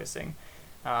focusing.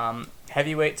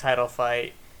 Heavyweight title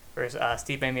fight versus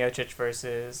Stipe Miocic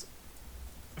versus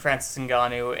Francis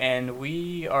Ngannou, and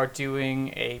we are doing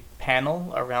a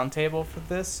panel, a roundtable for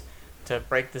this to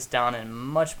break this down in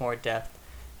much more depth,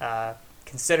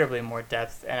 considerably more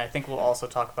depth, and I think we'll also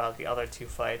talk about the other two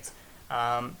fights.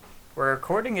 We're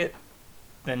recording it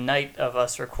the night of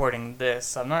us recording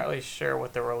this. I'm not really sure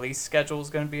what the release schedule is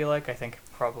going to be like. I think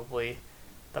probably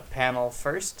the panel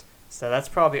first, so that's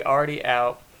probably already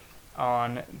out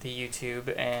on the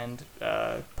YouTube and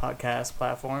podcast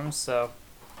platforms, so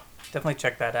definitely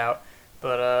check that out.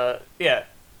 But yeah,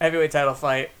 heavyweight title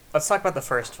fight. Let's talk about the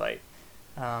first fight.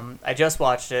 I just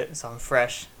watched it, so I'm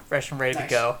fresh and ready to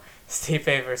go.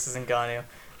 Stipe versus Ngannou.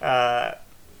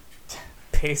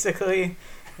 Basically,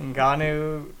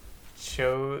 Ngannou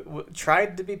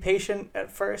tried to be patient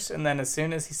at first, and then as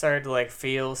soon as he started to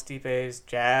feel Stipe's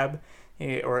jab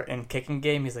and kicking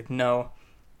game, he's like, "No,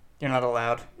 you're not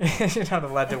allowed. You're not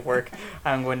allowed to work.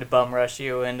 I'm going to bum rush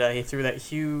you." And he threw that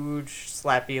huge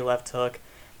slappy left hook,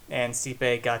 and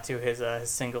Stipe got to his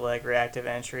single leg reactive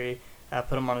entry,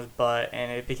 put him on his butt,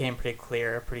 and it became pretty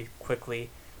clear pretty quickly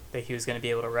that he was going to be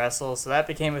able to wrestle. So that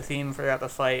became a theme throughout the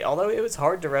fight, although it was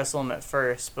hard to wrestle him at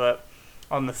first, but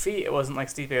on the feet, it wasn't like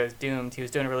Stipe was doomed. He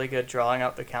was doing really good drawing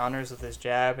out the counters with his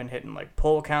jab and hitting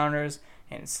pull counters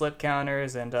and slip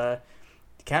counters, and the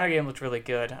counter game looked really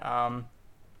good.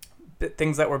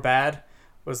 Things that were bad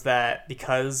was that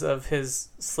because of his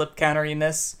slip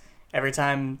counteriness, every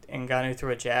time Ngannou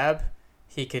threw a jab,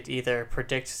 he could either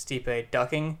predict Stipe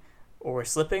ducking or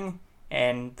slipping,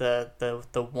 and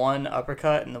the one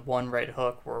uppercut and the one right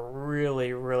hook were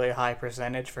really, really high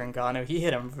percentage for Ngannou. He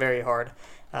hit him very hard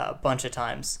a bunch of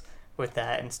times with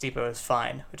that, and Stipe was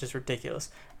fine, which is ridiculous.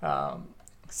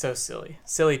 So silly.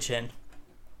 Silly chin.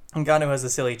 Ngannou has a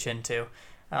silly chin too.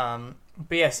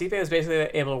 But yeah, Stipe was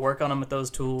basically able to work on him with those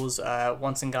tools.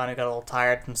 Once Ngannou got a little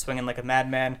tired from swinging like a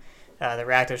madman, the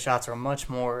reactive shots were much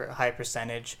more high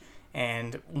percentage.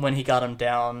 And when he got him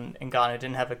down, Ngannou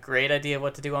didn't have a great idea of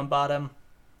what to do on bottom.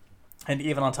 And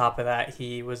even on top of that,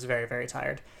 he was very, very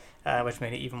tired, which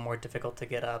made it even more difficult to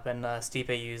get up. And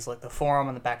Stipe used the forearm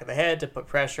on the back of the head to put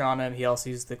pressure on him. He also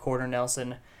used the quarter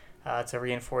Nelson to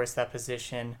reinforce that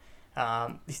position.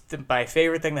 My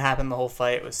favorite thing that happened the whole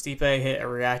fight was Stipe hit a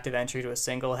reactive entry to a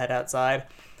single head outside,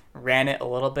 ran it a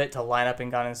little bit to line up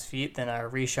Ngannou's feet, then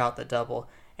reshot the double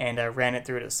and ran it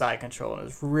through to side control, and it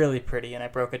was really pretty, and I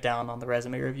broke it down on the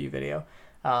resume review video.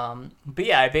 But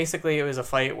yeah, basically it was a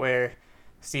fight where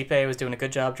Stipe was doing a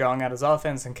good job drawing out his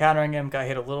offense and countering him, got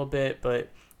hit a little bit, but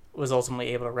was ultimately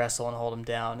able to wrestle and hold him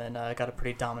down, and got a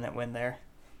pretty dominant win there.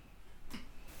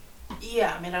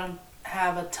 Yeah, I don't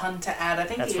have a ton to add. I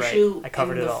think That's the right. issue... I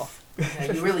covered it all.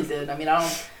 Yeah, you really did. I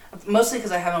don't... Mostly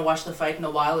because I haven't watched the fight in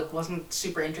a while. It wasn't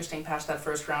super interesting past that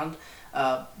first round.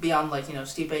 Beyond,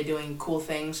 Stipe doing cool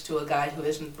things to a guy who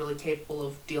isn't really capable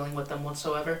of dealing with them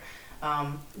whatsoever.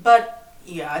 But,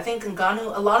 yeah, I think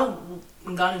Ngannou... A lot of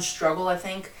Ngannou's struggle, I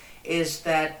think, is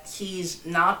that he's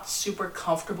not super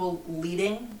comfortable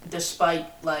leading, despite,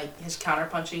 his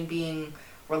counterpunching being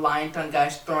reliant on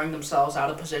guys throwing themselves out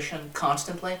of position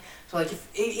constantly. So,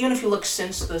 even if you look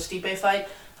since the Stipe fight,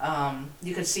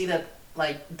 you could see that,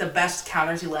 the best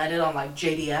counters he landed on,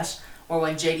 JDS, or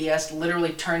when JDS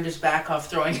literally turned his back off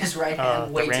throwing his right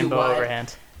hand way too wide.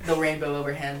 Overhand. The rainbow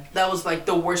overhand. That was,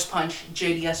 the worst punch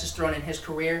JDS has thrown in his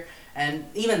career. And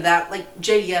even that,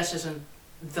 JDS isn't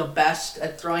the best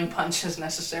at throwing punches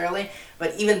necessarily,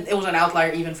 but it was an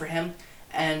outlier even for him.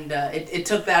 And it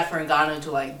took that for Ngannou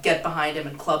to, get behind him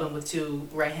and club him with two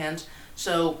right hands.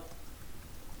 So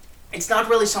it's not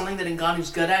really something that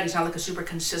Ngannou's good at. He's not a super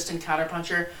consistent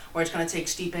counterpuncher where it's going to take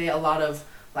Stipe a lot of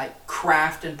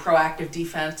craft and proactive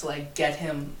defense to get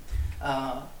him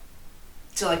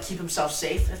to keep himself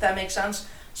safe, if that makes sense.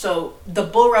 So the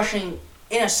bull rushing,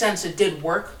 in a sense, it did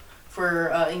work for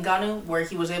Ngannou, where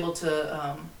he was able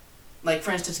to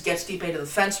for instance, get Stipe to the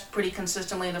fence pretty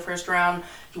consistently in the first round.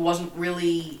 He wasn't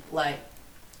really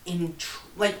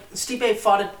Stipe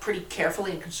fought it pretty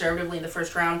carefully and conservatively in the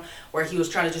first round, where he was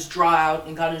trying to just draw out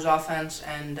Ngannou's offense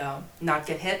and not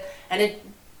get hit. And it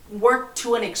worked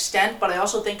to an extent, but I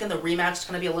also think in the rematch it's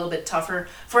going to be a little bit tougher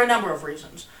for a number of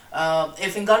reasons.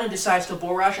 If Ngannou decides to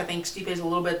bull rush, I think Stipe's a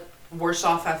little bit worse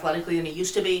off athletically than he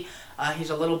used to be. He's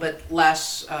a little bit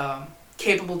less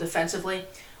capable defensively.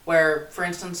 Where, for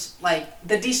instance,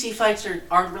 the DC fights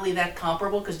aren't really that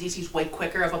comparable because DC's way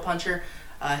quicker of a puncher.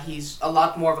 He's a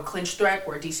lot more of a clinch threat,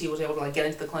 where DC was able to get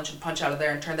into the clinch and punch out of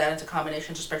there and turn that into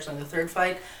combinations, especially in the third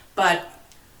fight. But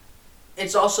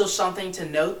it's also something to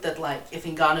note that if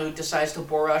Ngannou decides to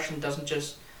bull rush and doesn't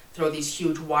just throw these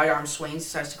huge wide arm swings. He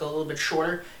decides to go a little bit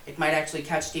shorter. It might actually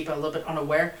catch Stipe a little bit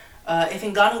unaware. If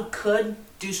Ngannou could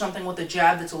do something with the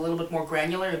jab that's a little bit more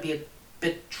granular, it'd be a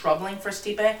bit troubling for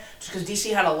Stipe, just because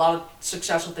DC had a lot of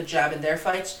success with the jab in their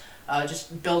fights,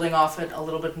 just building off it a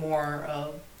little bit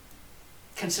more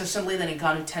consistently than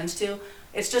Ngannou tends to.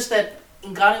 It's just that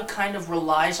Ngannou kind of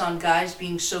relies on guys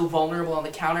being so vulnerable on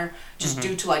the counter just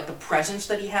due to like the presence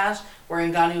that he has, where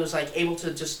Ngannou is like able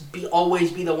to just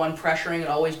always be the one pressuring and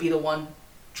always be the one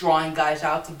drawing guys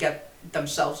out to get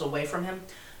themselves away from him.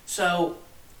 So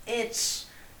it's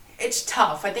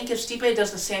tough. I think if Stipe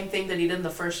does the same thing that he did in the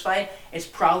first fight, it's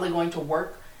probably going to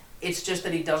work. It's just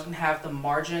that he doesn't have the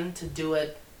margin to do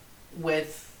it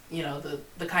with,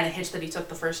 the kind of hits that he took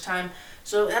the first time.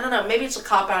 So, I don't know, maybe it's a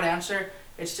cop-out answer.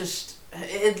 It's just,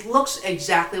 it looks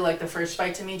exactly like the first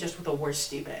fight to me, just with a worse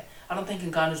Stipe. I don't think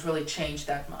Ngannou's really changed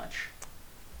that much.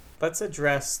 Let's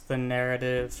address the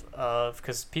narrative of,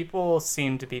 because people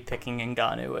seem to be picking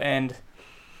Ngannou, and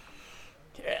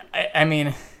I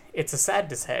mean, it's a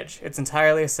sadness hedge. It's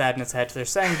entirely a sadness hedge. They're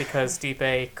saying because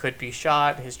Stipe could be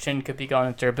shot, his chin could be gone,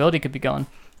 his durability could be gone.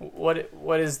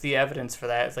 What is the evidence for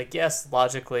that? It's like, yes,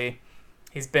 logically,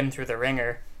 he's been through the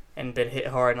ringer and been hit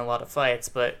hard in a lot of fights,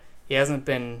 but he hasn't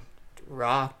been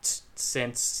rocked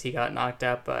since he got knocked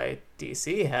out by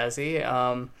DC, has he?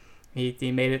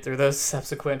 He made it through those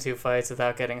subsequent 2 fights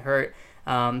without getting hurt.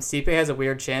 Stipe has a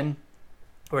weird chin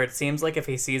where it seems like if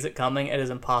he sees it coming, it is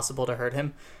impossible to hurt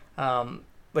him.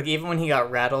 Like, even when he got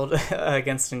rattled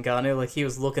against Ngannou, like, he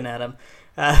was looking at him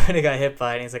when he got hit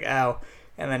by it, and he's like, ow,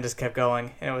 and then just kept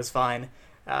going, and it was fine.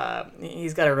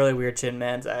 He's got a really weird chin,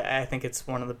 man. I think it's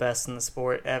one of the best in the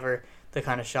sport ever, the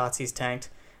kind of shots he's tanked.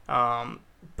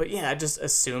 But yeah, just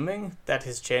assuming that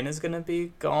his chin is going to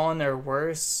be gone or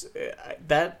worse,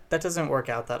 that doesn't work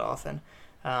out that often.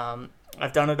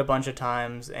 I've done it a bunch of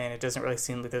times, and it doesn't really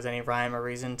seem like there's any rhyme or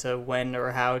reason to when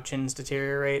or how chins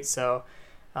deteriorate. So,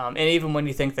 and even when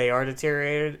you think they are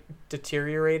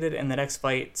deteriorated in the next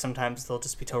fight, sometimes they'll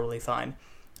just be totally fine.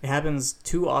 It happens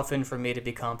too often for me to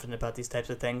be confident about these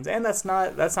types of things, and that's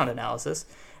not analysis.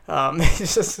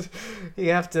 It's just,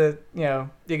 you have to, you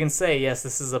can say, yes,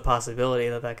 this is a possibility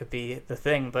that could be the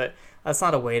thing, but that's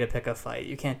not a way to pick a fight.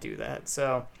 You can't do that.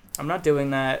 So I'm not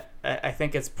doing that. I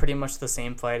think it's pretty much the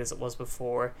same fight as it was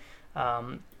before.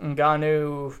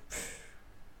 Ngannou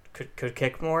could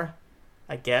kick more,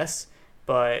 I guess,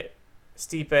 but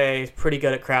Stipe is pretty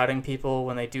good at crowding people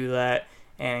when they do that,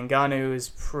 and Ngannou is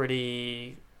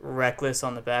pretty reckless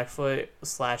on the back foot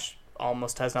 /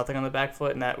 almost has nothing on the back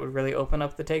foot, and that would really open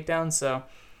up the takedown. So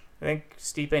I think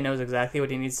Stipe knows exactly what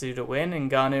he needs to do to win.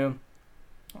 And Ngannou,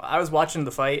 I was watching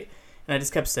the fight, and I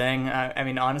just kept saying, I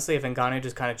mean, honestly, if Ngannou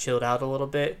just kind of chilled out a little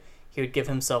bit, he would give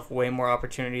himself way more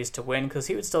opportunities to win, because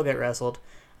he would still get wrestled,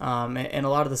 and a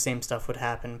lot of the same stuff would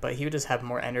happen, but he would just have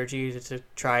more energy to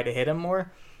try to hit him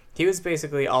more. He was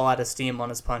basically all out of steam on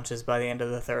his punches by the end of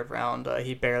the 3rd round.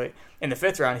 He barely, in the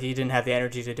 5th round, he didn't have the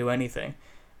energy to do anything.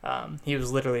 He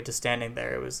was literally just standing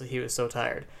there. He was so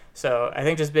tired. So I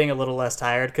think just being a little less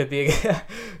tired could be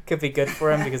good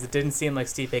for him, because it didn't seem like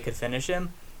Stipe could finish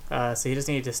him. So he just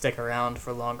needed to stick around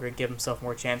for longer and give himself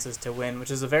more chances to win,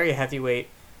 which is a very heavyweight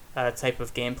type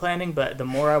of game planning. But the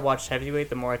more I watched heavyweight,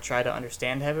 the more I try to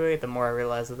understand heavyweight, the more I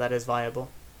realize that is viable.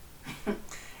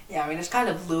 Yeah, I mean, it's kind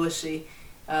of Lewisy.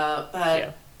 But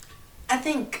yeah. I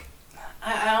think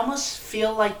I almost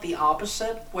feel like the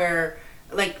opposite, where,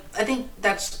 like, I think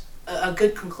that's a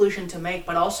good conclusion to make,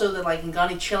 but also that, like,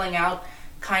 Ngannou chilling out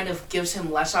kind of gives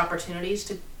him less opportunities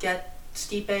to get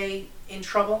Stipe in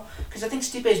trouble, because I think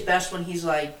Stipe is best when he's,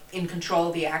 like, in control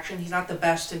of the action. He's not the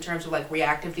best in terms of, like,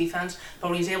 reactive defense, but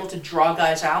when he's able to draw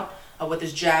guys out with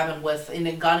his jab, and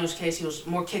in Ngannou's case, he was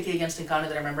more kicky against Ngannou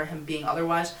than I remember him being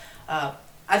otherwise.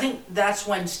 I think that's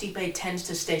when Stipe tends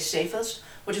to stay safest,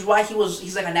 which is why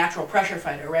he's like a natural pressure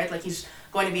fighter, right? Like, he's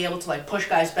going to be able to, like, push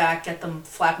guys back, get them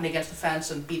flapping against the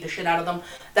fence, and beat the shit out of them.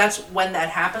 That's when that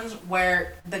happens,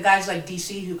 where the guys like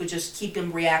DC, who could just keep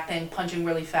him reacting, punching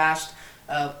really fast.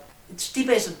 Stipe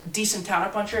is a decent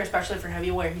counterpuncher, especially for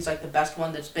heavyweight. He's, like, the best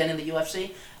one that's been in the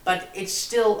UFC, but it's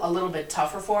still a little bit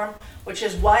tougher for him, which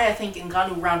is why I think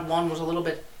Ngannou round 1 was a little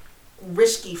bit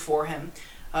risky for him.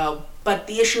 But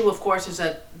the issue, of course, is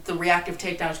that the reactive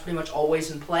takedown is pretty much always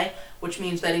in play, which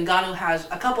means that Ngannou has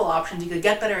a couple options. He could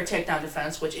get better at takedown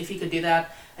defense, which if he could do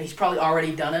that, he's probably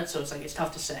already done it, so it's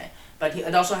tough to say. But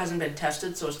it also hasn't been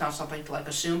tested, so it's not something to, like,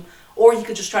 assume. Or he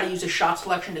could just try to use his shot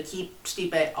selection to keep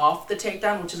Stipe off the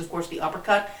takedown, which is, of course, the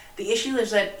uppercut. The issue is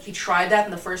that he tried that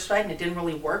in the first fight, and it didn't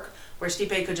really work, where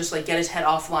Stipe could just like get his head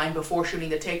offline before shooting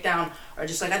the takedown, or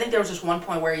just like I think there was this one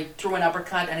point where he threw an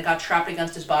uppercut and it got trapped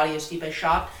against his body as Stipe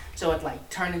shot, so it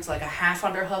like turned into like a half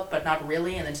underhook, but not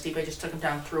really, and then Stipe just took him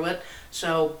down through it.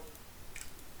 So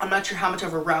I'm not sure how much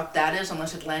of a route that is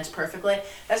unless it lands perfectly.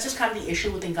 That's just kind of the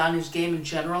issue with Ngannou's game in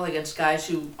general against guys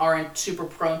who aren't super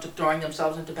prone to throwing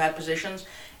themselves into bad positions,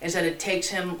 is that it takes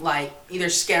him like either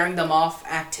scaring them off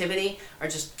activity or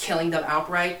just killing them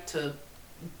outright to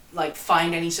like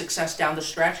find any success down the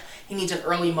stretch. He needs an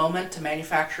early moment to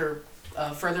manufacture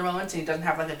further moments, and he doesn't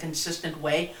have like a consistent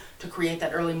way to create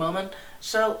that early moment.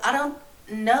 So I don't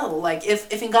know. Like if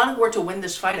Ngannou were to win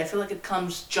this fight, I feel like it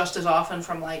comes just as often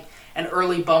from like an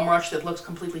early bum rush that looks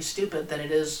completely stupid than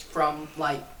it is from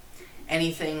like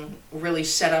anything really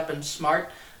set up and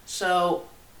smart. So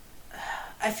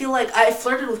I feel like I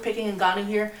flirted with picking Ngannou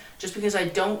here just because I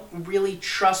don't really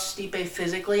trust Stipe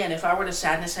physically, and if I were to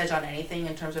sadness hedge on anything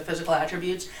in terms of physical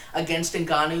attributes, against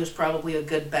Ngannou is probably a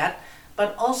good bet.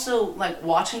 But also, like,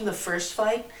 watching the first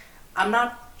fight, I'm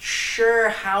not sure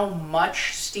how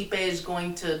much Stipe is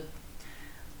going to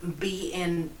be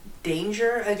in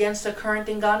danger against a current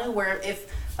Ngannou, where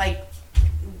if, like,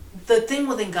 the thing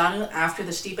with Ngannou after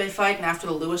the Stipe fight and after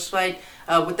the Lewis fight,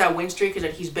 with that win streak, is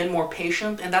that he's been more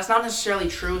patient, and that's not necessarily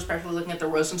true, especially looking at the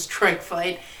Rosenstruik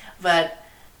fight, but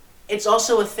it's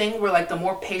also a thing where, like, the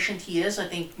more patient he is, I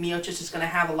think Miocic is going to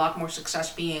have a lot more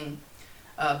success being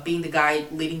the guy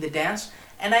leading the dance,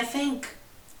 and I think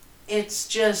it's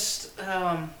just,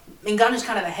 Ngannou's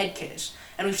kind of a head case.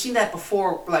 And we've seen that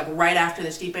before, like right after the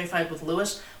Stipe fight with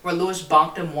Lewis, where Lewis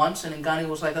bonked him once, and Ngannou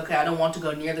was like, okay, I don't want to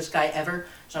go near this guy ever,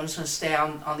 so I'm just going to stay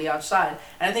on the outside.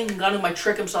 And I think Ngannou might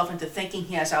trick himself into thinking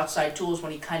he has outside tools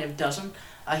when he kind of doesn't.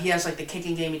 He has like the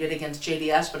kicking game he did against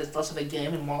JDS, but it's less of a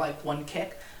game and more like one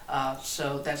kick.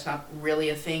 So that's not really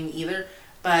a thing either.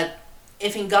 But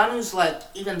if Ngannou's like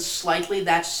even slightly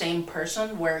that same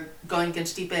person, where going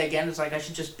against Stipe again is like I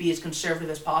should just be as conservative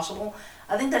as possible,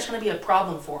 I think that's going to be a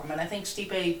problem for him, and I think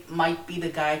Stipe might be the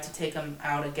guy to take him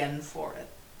out again for it.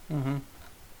 Mm-hmm.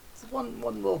 One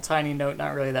little tiny note,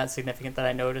 not really that significant, that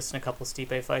I noticed in a couple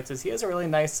Stipe fights is he has a really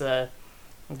nice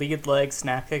lead leg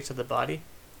snap kick to the body.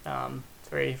 It's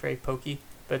very, very pokey,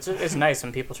 but it's nice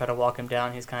when people try to walk him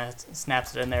down. He's kind of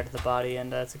snaps it in there to the body,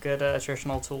 and it's a good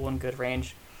attritional tool and good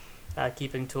range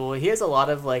keeping tool. He has a lot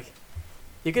of like,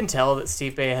 you can tell that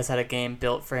Stipe has had a game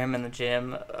built for him in the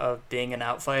gym of being an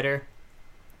outfighter.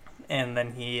 And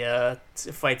then he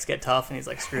fights get tough, and he's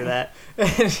like, screw that.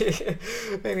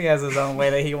 And he has his own way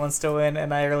that he wants to win,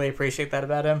 and I really appreciate that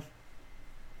about him.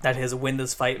 That his win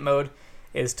this fight mode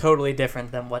is totally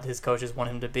different than what his coaches want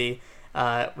him to be.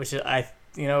 Which is,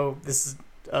 this is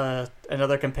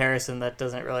another comparison that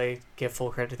doesn't really give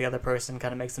full credit to the other person,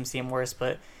 kind of makes him seem worse,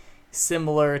 but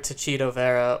similar to Chito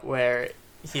Vera, where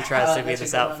he tries to be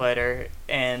this outfighter,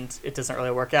 and it doesn't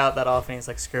really work out that often. He's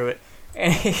like, screw it.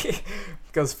 And he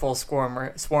goes full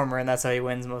swarmer, and that's how he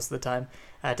wins most of the time.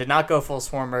 Did not go full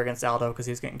swarmer against Aldo because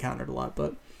he was getting countered a lot,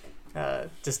 but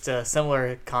just a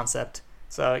similar concept.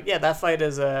 So yeah, that fight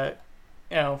is it's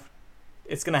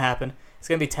gonna happen. It's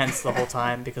gonna be tense the whole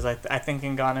time because I think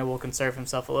Ngannou will conserve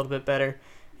himself a little bit better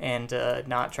and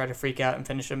not try to freak out and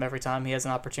finish him every time he has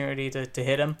an opportunity to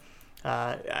hit him.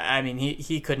 I mean,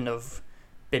 he couldn't have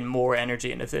been more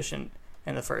energy and efficient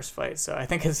in the first fight, so I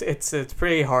think it's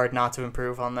pretty hard not to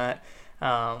improve on that.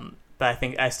 But I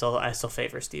think I still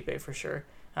favor Stipe for sure.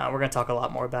 We're gonna talk a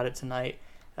lot more about it tonight.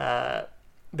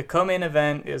 The co-main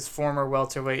event is former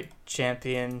welterweight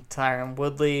champion Tyron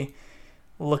Woodley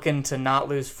looking to not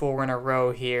lose 4 in a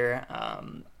row here.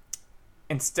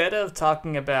 Instead of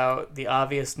talking about the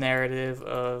obvious narrative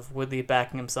of Woodley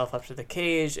backing himself up to the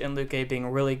cage and Luque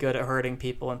being really good at hurting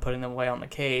people and putting them away on the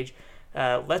cage,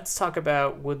 let's talk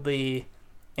about Woodley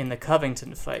in the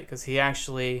Covington fight, because he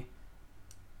actually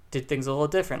did things a little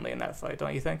differently in that fight,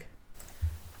 don't you think?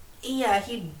 Yeah,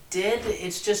 he did.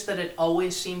 It's just that it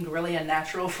always seemed really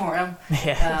unnatural for him.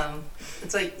 Yeah.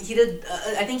 It's like he did.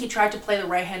 I think he tried to play the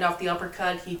right hand off the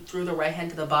uppercut. He threw the right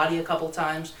hand to the body a couple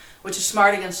times, which is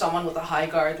smart against someone with a high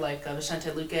guard like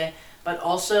Vicente Luque. But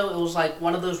also, it was like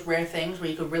one of those rare things where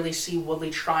you could really see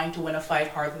Woodley trying to win a fight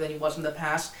harder than he was in the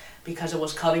past, because it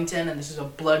was Covington and this is a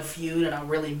blood feud and I'm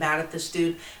really mad at this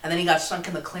dude. And then he got sunk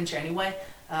in the clinch anyway.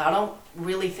 I don't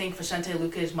really think Vicente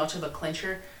Luque is much of a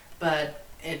clincher, but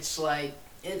it's like,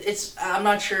 I'm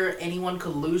not sure anyone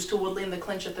could lose to Woodley in the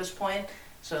clinch at this point,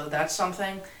 so that's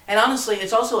something. And honestly,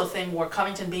 it's also a thing where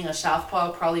Covington being a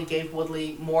southpaw probably gave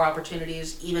Woodley more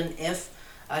opportunities, even if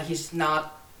he's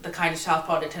not the kind of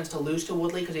southpaw that tends to lose to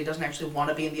Woodley, because he doesn't actually want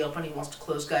to be in the open, he wants to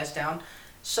close guys down.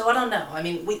 So I don't know. I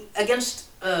mean, we against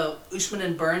Usman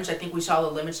and Burns, I think we saw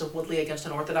the limits of Woodley against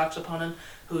an orthodox opponent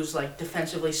who's like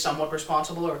defensively somewhat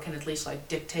responsible or can at least like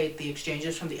dictate the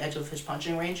exchanges from the edge of his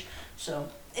punching range. So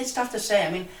it's tough to say.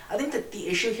 I mean, I think that the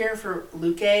issue here for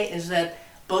Luque is that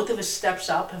both of his steps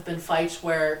up have been fights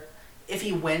where if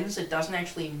he wins, it doesn't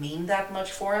actually mean that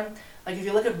much for him. Like, if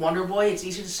you look at Wonderboy, it's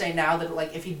easy to say now that,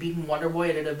 like, if he'd beaten Wonderboy,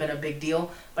 it'd have been a big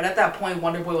deal. But at that point,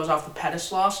 Wonderboy was off the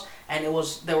Pettis loss, and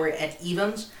they were at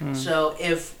evens. So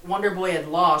if Wonderboy had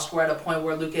lost, we're at a point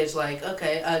where Luque is like,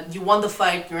 okay, you won the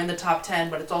fight, you're in the top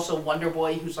 10, but it's also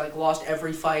Wonderboy who's, like, lost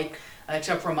every fight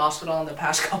except for Masvidal in the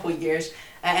past couple of years.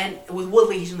 And with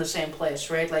Woodley, he's in the same place,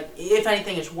 right? Like, if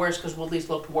anything, it's worse because Woodley's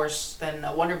looked worse than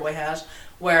Wonderboy has,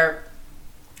 where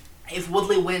if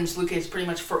Woodley wins, Luque is pretty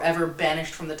much forever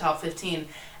banished from the top 15.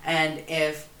 And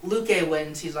if Luque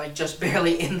wins, he's like just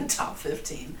barely in the top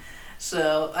 15.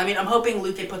 So, I mean, I'm hoping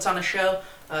Luque puts on a show.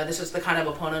 This is the kind of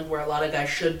opponent where a lot of guys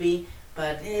should be.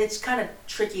 But it's kind of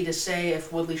tricky to say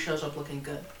if Woodley shows up looking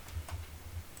good.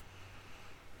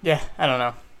 Yeah, I don't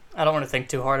know. I don't want to think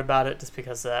too hard about it just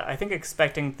because I think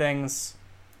expecting things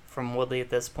from Woodley at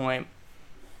this point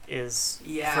is,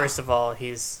 first of all,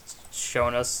 he's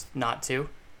shown us not to.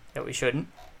 That we shouldn't,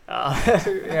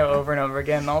 over and over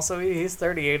again. And also, he's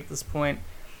 38 at this point.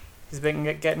 He's been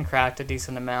getting cracked a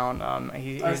decent amount.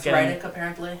 He's arthritic,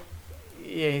 apparently.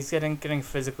 Yeah, he's getting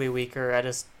physically weaker. I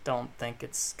just don't think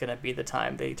it's gonna be the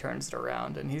time that he turns it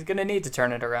around, and he's gonna need to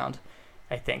turn it around,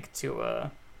 I think,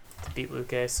 to beat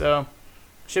Luque. So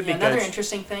should be another good.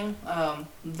 interesting thing.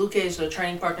 Luque is a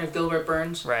training partner of Gilbert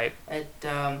Burns, right? At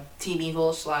Team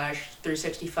Evil /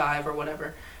 365 or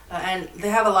whatever. And they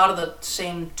have a lot of the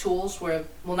same tools where,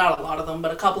 well, not a lot of them,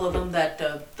 but a couple of them that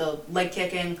the leg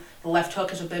kicking, the left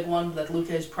hook is a big one that Luque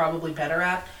is probably better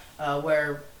at,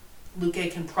 where Luque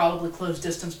can probably close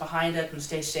distance behind it and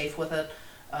stay safe with it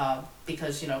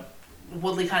because,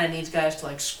 Woodley kind of needs guys to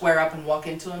like square up and walk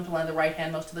into him to land the right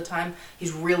hand most of the time.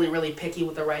 He's really, really picky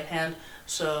with the right hand.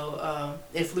 So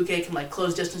if Luque can like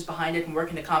close distance behind it and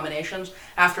work into combinations,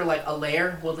 after like a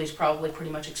layer, Woodley's probably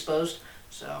pretty much exposed.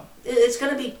 So it's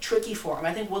going to be tricky for him.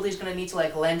 I think Woodley's going to need to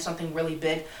like land something really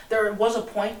big. There was a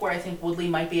point where I think Woodley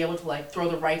might be able to like throw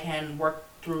the right hand and work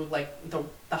through like the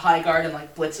high guard and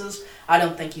like blitzes. I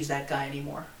don't think he's that guy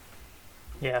anymore.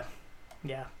 Yeah.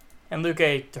 And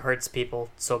Luque hurts people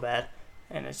so bad,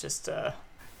 and it's just I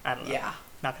don't know. Yeah.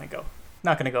 Not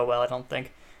gonna go well, I don't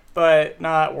think. But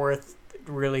not worth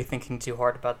really thinking too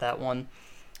hard about that one.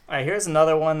 Here's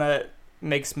another one that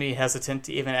makes me hesitant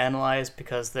to even analyze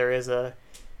because there is I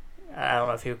don't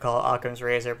know if you would call it Occam's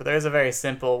razor, but there is a very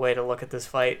simple way to look at this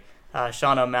fight.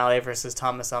 Sean O'Malley versus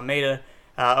Thomas Almeida.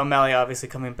 O'Malley obviously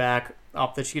coming back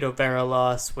off the Chito Vera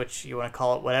loss, which you want to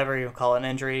call it whatever. You want to call it an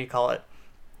injury, you call it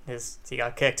he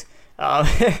got kicked.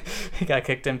 He got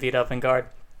kicked and beat up in guard.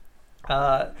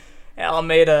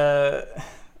 Almeida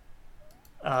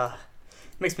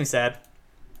makes me sad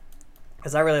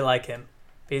because I really like him.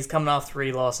 He's coming off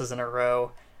 3 losses in a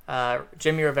row.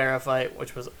 Jimmy Rivera fight,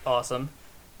 which was awesome.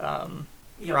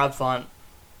 Rob Font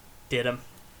did him.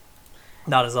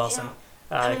 Not as awesome.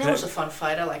 Yeah. That was a fun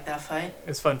fight. I like that fight. It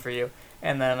was fun for you.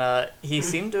 And then he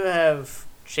seemed to have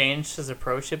changed his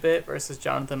approach a bit versus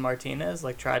Jonathan Martinez.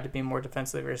 Like tried to be more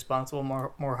defensively responsible,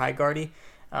 more high guardy.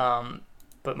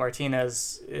 But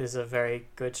Martinez is a very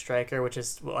good striker, which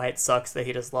is why it sucks that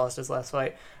he just lost his last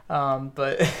fight.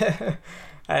 But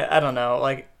I don't know.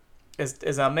 Like,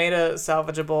 is Almeida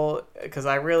salvageable? Because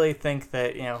I really think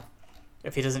that,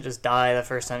 if he doesn't just die the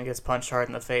first time he gets punched hard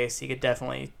in the face, he could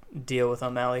definitely deal with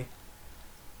O'Malley.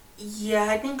 Yeah,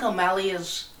 I think O'Malley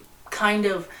is kind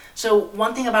of... So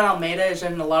one thing about Almeida is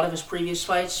that in a lot of his previous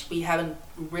fights, we haven't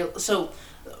So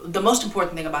the most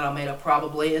important thing about Almeida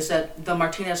probably is that the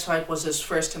Martinez fight was his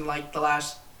first in like the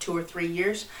last 2 or 3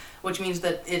 years, which means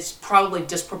that it's probably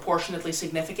disproportionately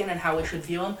significant in how we should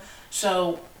view him.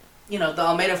 So, the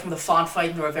Almeida from the Font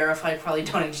fight and the Rivera fight probably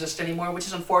don't exist anymore, which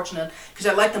is unfortunate because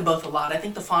I like them both a lot. I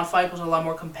think the Font fight was a lot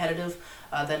more competitive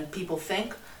than people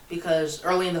think because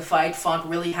early in the fight, Font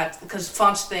really had... Because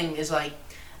Font's thing is like,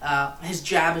 his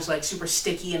jab is like super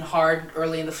sticky and hard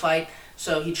early in the fight.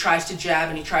 So he tries to jab,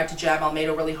 and he tried to jab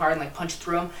Almeida really hard and like punch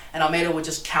through him, and Almeida would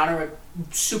just counter it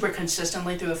super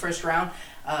consistently through the first round.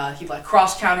 He'd like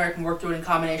cross counter it and work through it in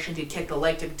combinations. He'd kick the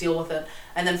leg to deal with it,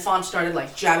 and then Font started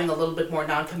like jabbing a little bit more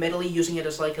non-committally, using it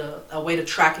as like a way to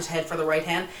track his head for the right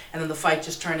hand, and then the fight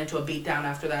just turned into a beatdown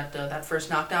after that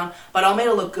first knockdown. But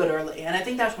Almeida looked good early, and I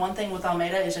think that's one thing with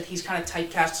Almeida is that he's kind of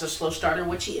typecast as a slow starter,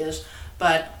 which he is,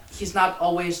 but he's not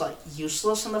always like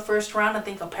useless in the first round. I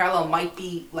think a parallel might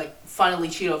be like finally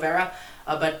Chito Vera,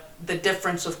 but the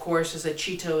difference, of course, is that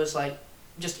Chito is like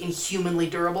just inhumanly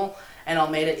durable, and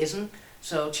Almeida isn't.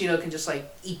 So Cheeto can just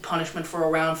like eat punishment for a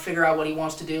round, figure out what he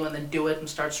wants to do, and then do it and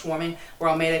start swarming. Where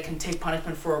Almeida can take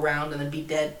punishment for a round and then be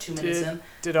dead 2 minutes in.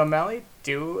 Did O'Malley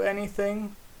do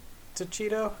anything to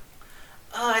Cheeto?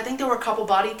 I think there were a couple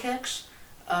body kicks.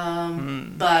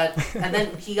 But and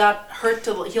then he got hurt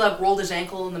he like rolled his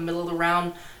ankle in the middle of the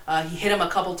round. He hit him a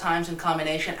couple times in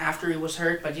combination after he was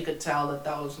hurt, but you could tell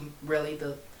that wasn't really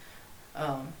going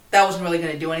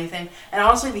to do anything. And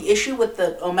honestly, the issue with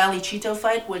the O'Malley-Cheeto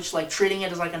fight, which like treating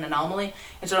it as like an anomaly,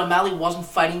 is that O'Malley wasn't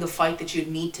fighting the fight that you'd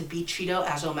need to beat Cheeto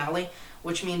as O'Malley,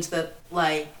 which means that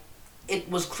like it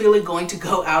was clearly going to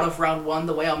go out of round one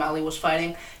the way O'Malley was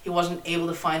fighting. He wasn't able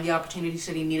to find the opportunities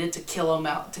that he needed to kill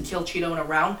Cheeto in a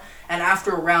round. And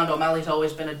after a round, O'Malley's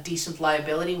always been a decent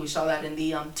liability. We saw that in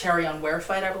the Terry on Ware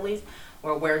fight, I believe,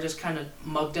 where Ware just kind of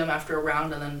mugged him after a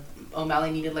round, and then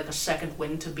O'Malley needed like a second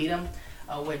win to beat him,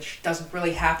 which doesn't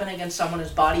really happen against someone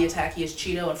as body attacky as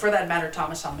Cheeto, and for that matter,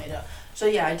 Thomas Almeida. So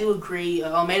yeah, I do agree.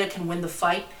 Almeida can win the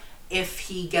fight if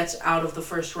he gets out of the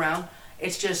first round.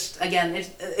 It's just, again,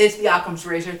 it's the Occam's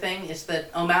razor thing. It's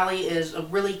that O'Malley is a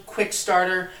really quick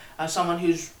starter, someone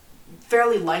who's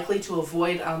fairly likely to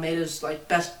avoid Almeida's like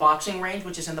best boxing range,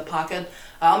 which is in the pocket.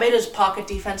 Almeida's pocket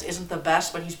defense isn't the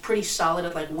best, but he's pretty solid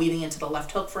at like weaving into the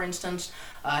left hook, for instance.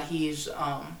 He's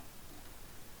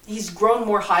grown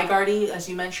more high guardy, as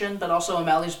you mentioned, but also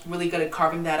O'Malley's really good at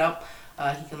carving that up.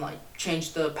 He can like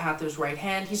change the path of his right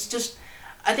hand.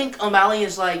 I think O'Malley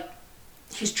is like,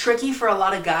 he's tricky for a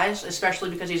lot of guys, especially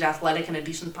because he's athletic and a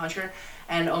decent puncher.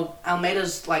 And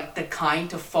Almeida's like the kind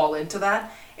to fall into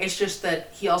that. It's just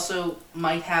that he also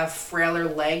might have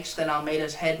frailer legs than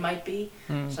Almeida's head might be.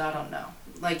 So I don't know.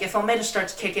 Like if Almeida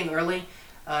starts kicking early,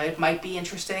 it might be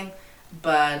interesting.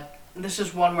 But this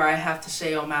is one where I have to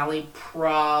say O'Malley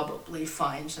probably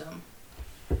finds him.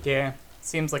 Yeah,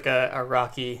 seems like a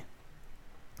rocky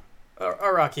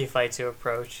fight to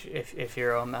approach if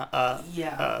you're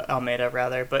Almeida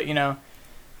rather. But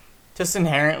just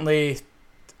inherently,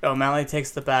 O'Malley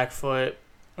takes the back foot,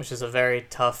 which is a very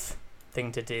tough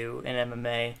thing to do in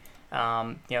MMA.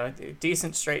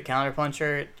 Decent straight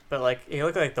counterpuncher, but like he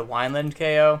looked like the Wineland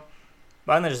KO.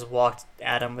 Wineland just walked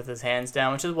at him with his hands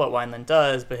down, which is what Wineland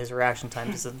does, but his reaction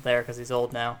time isn't there because he's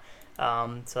old now.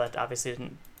 So that obviously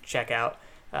didn't check out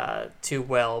too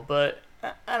well. But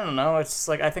I don't know. It's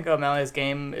like I think O'Malley's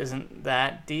game isn't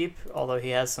that deep, although he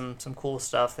has some cool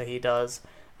stuff that he does,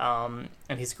 and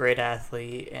he's a great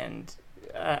athlete. And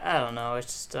I don't know.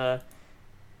 It's just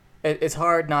it's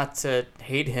hard not to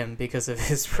hate him because of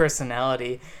his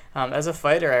personality. As a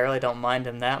fighter, I really don't mind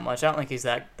him that much. I don't think he's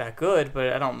that good,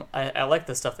 but I like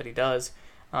the stuff that he does.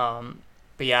 But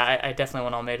yeah, I definitely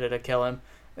want Almeida to kill him.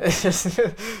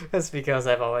 That's because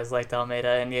I've always liked Almeida,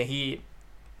 and yeah, he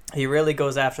really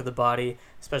goes after the body,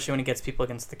 especially when he gets people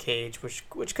against the cage,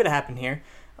 which could happen here.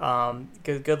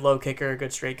 Good low kicker,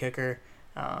 good straight kicker,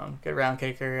 good round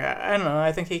kicker. I don't know.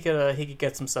 I think he could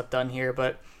get some stuff done here,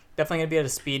 but definitely gonna be at a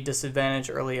speed disadvantage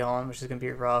early on, which is gonna be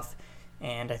rough.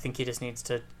 And I think he just needs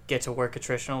to get to work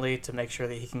attritionally to make sure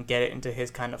that he can get it into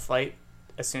his kind of fight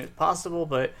as soon as possible.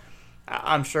 But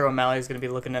I'm sure O'Malley's gonna be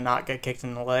looking to not get kicked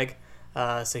in the leg,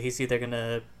 so he's either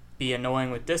gonna be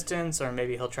annoying with distance, or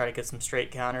maybe he'll try to get some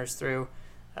straight counters through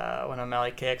when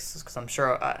O'Malley kicks, because I'm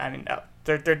sure,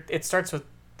 it starts with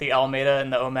the Almeida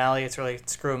and the O'Malley. It's really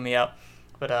screwing me up,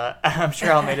 but I'm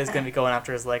sure Almeida's going to be going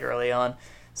after his leg early on,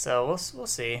 so we'll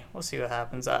see what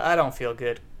happens. I don't feel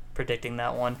good predicting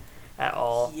that one at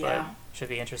all, but should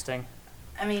be interesting.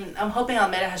 I mean, I'm hoping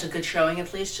Almeida has a good showing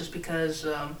at least, just because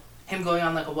him going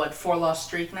on like a 4-loss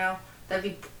streak now,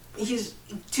 he's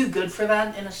too good for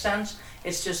that in a sense.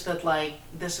 It's just that, like,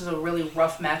 this is a really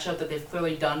rough matchup that they've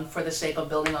clearly done for the sake of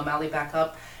building O'Malley back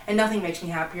up. And nothing makes me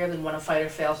happier than when a fighter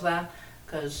fails that.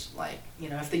 Because, like,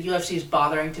 if the UFC is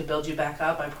bothering to build you back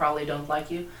up, I probably don't like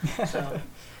you. So,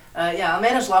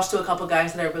 Almeida's lost to a couple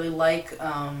guys that I really like.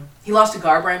 He lost to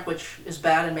Garbrandt, which is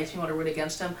bad and makes me want to root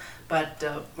against him. But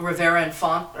Rivera and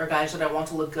Font are guys that I want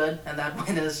to look good. And that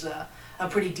win is a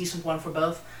pretty decent one for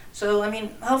both. So, I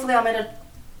mean, hopefully Almeida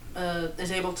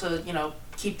is able to,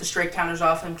 keep the straight counters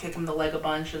off him, kick him the leg a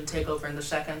bunch, and take over in the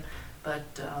second. But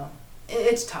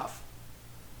it's tough.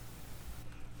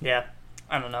 Yeah,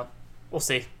 I don't know. We'll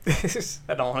see.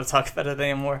 I don't want to talk about it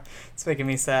anymore. It's making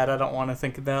me sad. I don't want to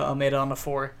think about Almeida on a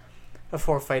four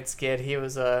fight skid. He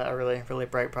was a really, really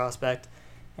bright prospect,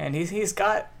 and he's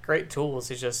got great tools.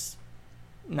 He's just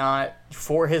not,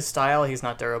 for his style, he's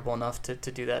not durable enough to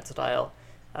do that style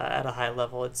at a high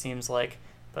level, it seems like.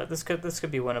 But this could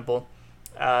be winnable.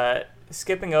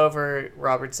 Skipping over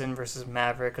Robertson versus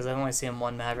Maverick, because I've only seen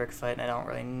one Maverick fight, and I don't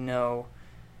really know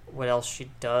what else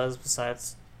she does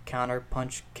besides counter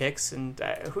punch kicks. And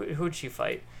who'd she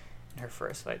fight in her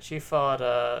first fight? She fought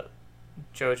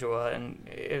Jojoa, and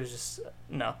it was just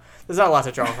no. There's not a lot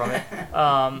to draw from it.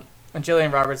 And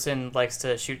Jillian Robertson likes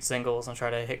to shoot singles and try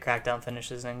to hit crackdown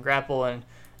finishes and grapple, and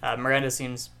Miranda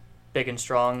seems big and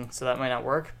strong, so that might not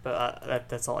work. But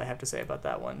that's all I have to say about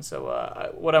that one.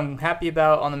 So what I'm happy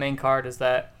about on the main card is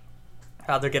that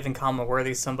they're giving Kama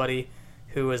Worthy somebody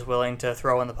who is willing to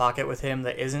throw in the pocket with him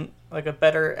that isn't like a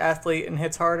better athlete and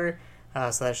hits harder.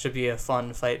 So that should be a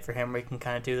fun fight for him where he can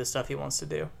kind of do the stuff he wants to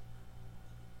do.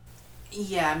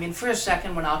 Yeah, I mean, for a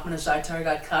second when Othman Azaitar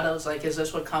got cut, I was like, is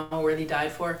this what Kama Worthy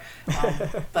died for?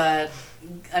 But,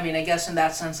 I mean, I guess in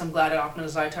that sense, I'm glad Othman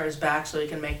Azaitar is back so he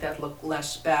can make that look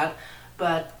less bad.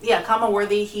 But, yeah, Kama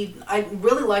Worthy, I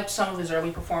really liked some of his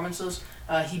early performances.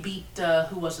 He beat,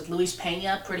 Luis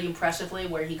Pena pretty impressively,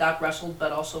 where he got wrestled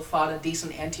but also fought a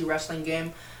decent anti-wrestling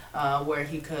game where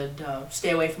he could stay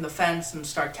away from the fence and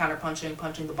start counter-punching,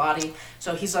 punching the body.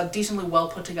 So he's a decently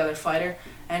well-put-together fighter.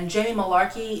 And Jamie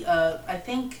Malarkey, I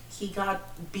think he got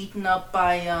beaten up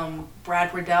by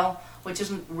Brad Riddell, which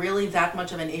isn't really that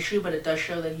much of an issue, but it does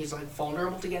show that he's like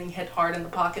vulnerable to getting hit hard in the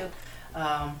pocket.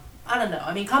 I don't know.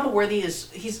 I mean, Kama Worthy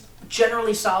he's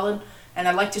generally solid, and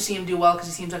I'd like to see him do well because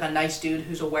he seems like a nice dude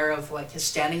who's aware of like his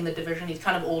standing in the division. He's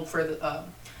kind of old for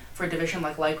a division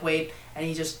like lightweight, and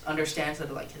he just understands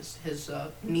that like his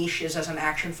niche is as an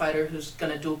action fighter who's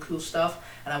gonna do cool stuff,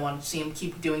 and I want to see him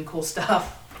keep doing cool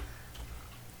stuff.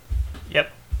 Yep,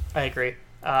 I agree.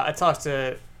 I talked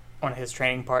to one of his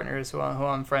training partners who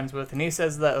I'm friends with, and he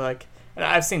says that like, and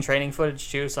I've seen training footage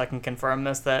too, so I can confirm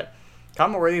this, that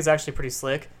Kama Worthy is actually pretty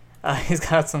slick. He's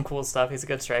got some cool stuff. He's a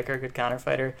good striker, good counter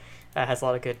fighter, has a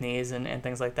lot of good knees and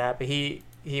things like that. But he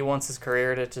wants his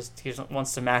career to he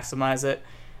wants to maximize it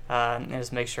and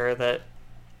just make sure that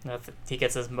he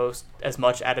gets as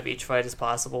much out of each fight as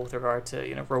possible with regard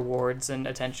to rewards and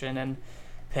attention and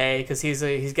pay, because he's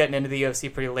getting into the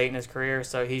UFC pretty late in his career,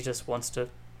 so he just wants to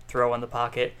throw in the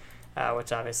pocket,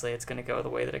 which obviously it's going to go the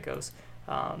way that it goes.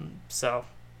 So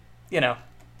it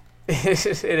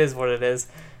is what it is.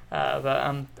 But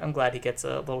I'm glad he gets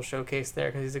a little showcase there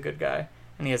because he's a good guy,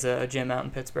 and he has a gym out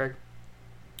in Pittsburgh.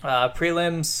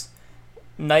 Prelims,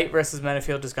 Knight versus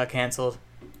Menafield just got canceled,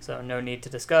 so no need to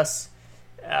discuss.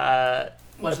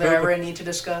 Was there ever a need to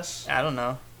discuss? I don't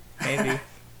know. Maybe.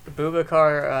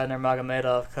 Bubakar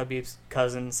Nurmagomedov, Khabib's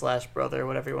cousin / brother,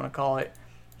 whatever you want to call it,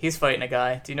 he's fighting a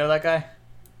guy. Do you know that guy?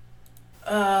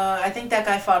 I think that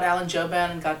guy fought Alan Jouban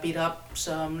and got beat up,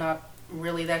 so I'm not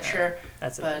really that sure.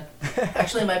 That's it. But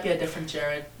actually it might be a different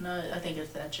Jared. No, I think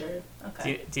it's that Jared.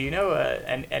 Okay. Do you know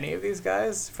any of these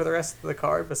guys for the rest of the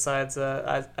card besides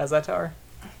Azaitar?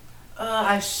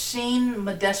 I've seen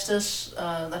Modestus.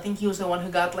 I think he was the one who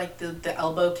got like the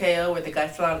elbow KO where the guy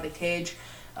fell out of the cage.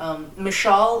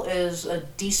 Mishal is a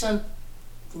decent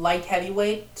light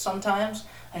heavyweight sometimes,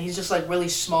 and he's just like really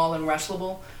small and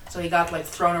wrestlable. So he got like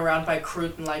thrown around by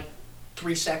Crute in like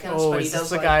 3 seconds. Oh, but is this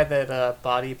the guy that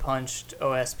body punched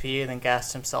OSP and then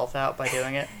gassed himself out by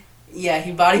doing it? Yeah,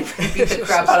 he beat the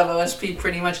crap out of OSP,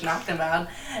 pretty much knocked him out,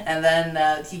 and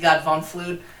then he got Von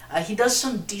Flute. He does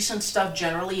some decent stuff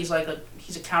generally. He's a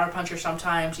counterpuncher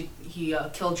sometimes. He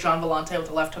killed Jean Vellante with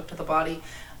a left hook to the body,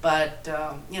 but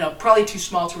probably too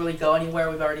small to really go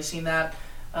anywhere. We've already seen that.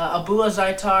 Abu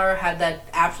Azaitar had that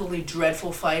absolutely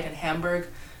dreadful fight in Hamburg,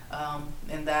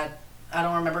 in that I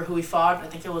don't remember who he fought. I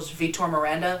think it was Vitor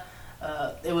Miranda.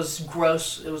 It was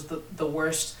gross. It was the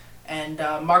worst. And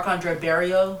Marc-Andre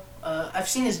Barrio, I've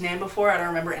seen his name before. I don't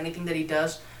remember anything that he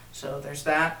does. So there's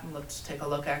that. Let's take a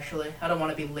look, actually. I don't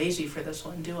want to be lazy for this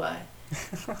one, do I?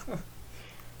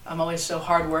 I'm always so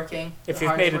hardworking. If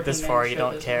you've made it this far, you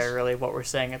don't care really what we're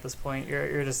saying at this point.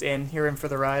 You're just in. You're in for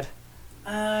the ride.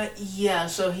 Yeah,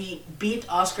 so he beat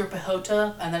Oscar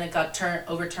Pejota, and then it got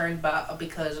overturned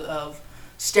because of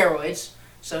steroids.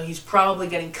 So he's probably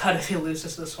getting cut if he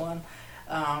loses this one.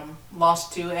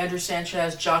 Lost to Andrew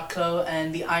Sanchez, Jotko,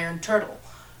 and the Iron Turtle.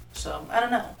 So, I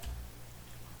don't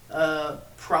know.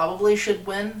 Probably should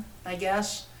win, I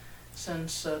guess,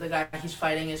 since the guy he's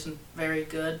fighting isn't very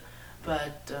good.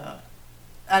 But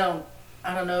I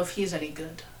don't know if he's any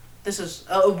good. This is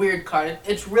a weird card.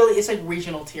 It's like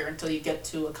regional tier until you get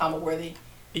to a Kama Worthy.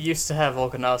 It used to have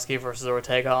Volkanovski versus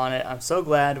Ortega on it. I'm so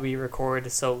glad we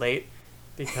recorded so late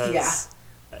because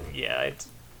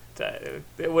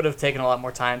it would have taken a lot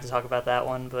more time to talk about that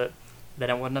one, but then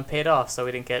it wouldn't have paid off, so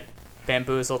we didn't get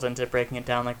bamboozled into breaking it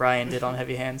down like Ryan did on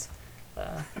Heavy Hands.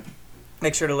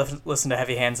 Make sure to listen to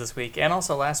Heavy Hands this week, and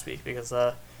also last week, because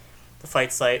the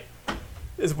fight site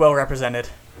is well represented.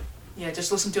 Yeah,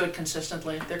 just listen to it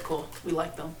consistently. They're cool. We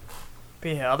like them.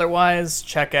 But yeah, otherwise,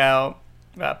 check out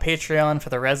Patreon for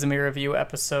the resume review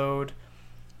episode.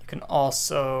 You can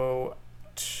also,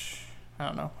 I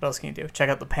don't know, what else can you do? Check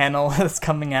out the panel that's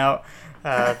coming out.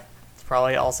 It's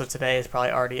probably also today. It's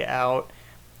probably already out.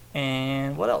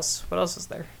 And what else? What else is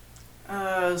there?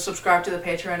 Subscribe to the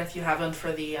Patreon if you haven't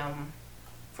for the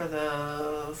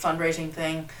fundraising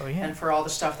thing. Oh, yeah. And for all the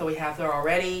stuff that we have there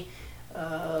already.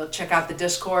 Check out the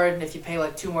Discord, and if you pay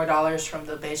like $2 more from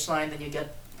the baseline, then you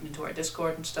get into our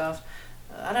Discord and stuff.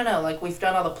 I don't know, like we've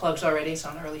done all the plugs already, so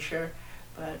I'm not really sure,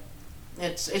 but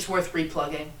it's worth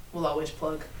replugging. We'll always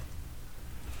plug.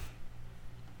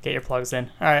 Get your plugs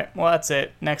in. All right, well that's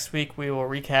it. Next week we will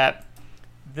recap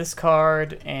this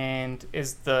card, and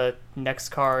is the next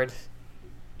card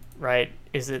right?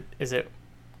 Is it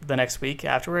the next week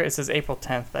afterward? It says April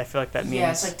 10th. I feel like that means...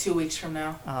 Yeah, it's like 2 weeks from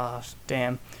now. Oh,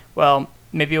 damn. Well,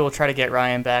 maybe we'll try to get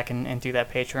Ryan back and do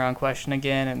that Patreon question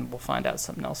again, and we'll find out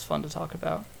something else fun to talk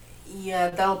about. Yeah,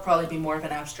 that'll probably be more of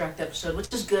an abstract episode,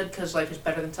 which is good because like it's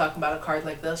better than talking about a card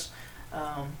like this.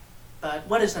 But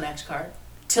what is the next card?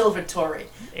 Till Vittori.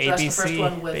 So ABC, that's the first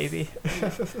one with, baby. Yeah,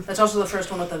 that's also the first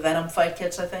one with the Venom fight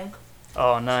kits, I think.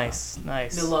 Oh, nice.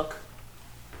 New look.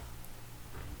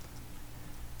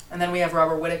 And then we have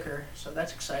Robert Whittaker, so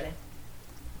that's exciting.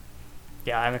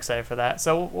 Yeah, I'm excited for that.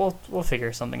 So we'll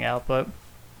figure something out, but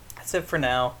that's it for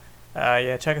now.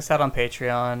 Yeah, check us out on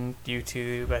Patreon,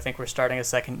 YouTube. I think we're starting a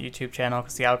second YouTube channel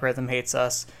because the algorithm hates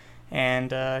us.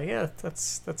 And yeah,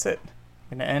 that's it.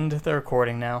 I'm gonna end the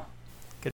recording now.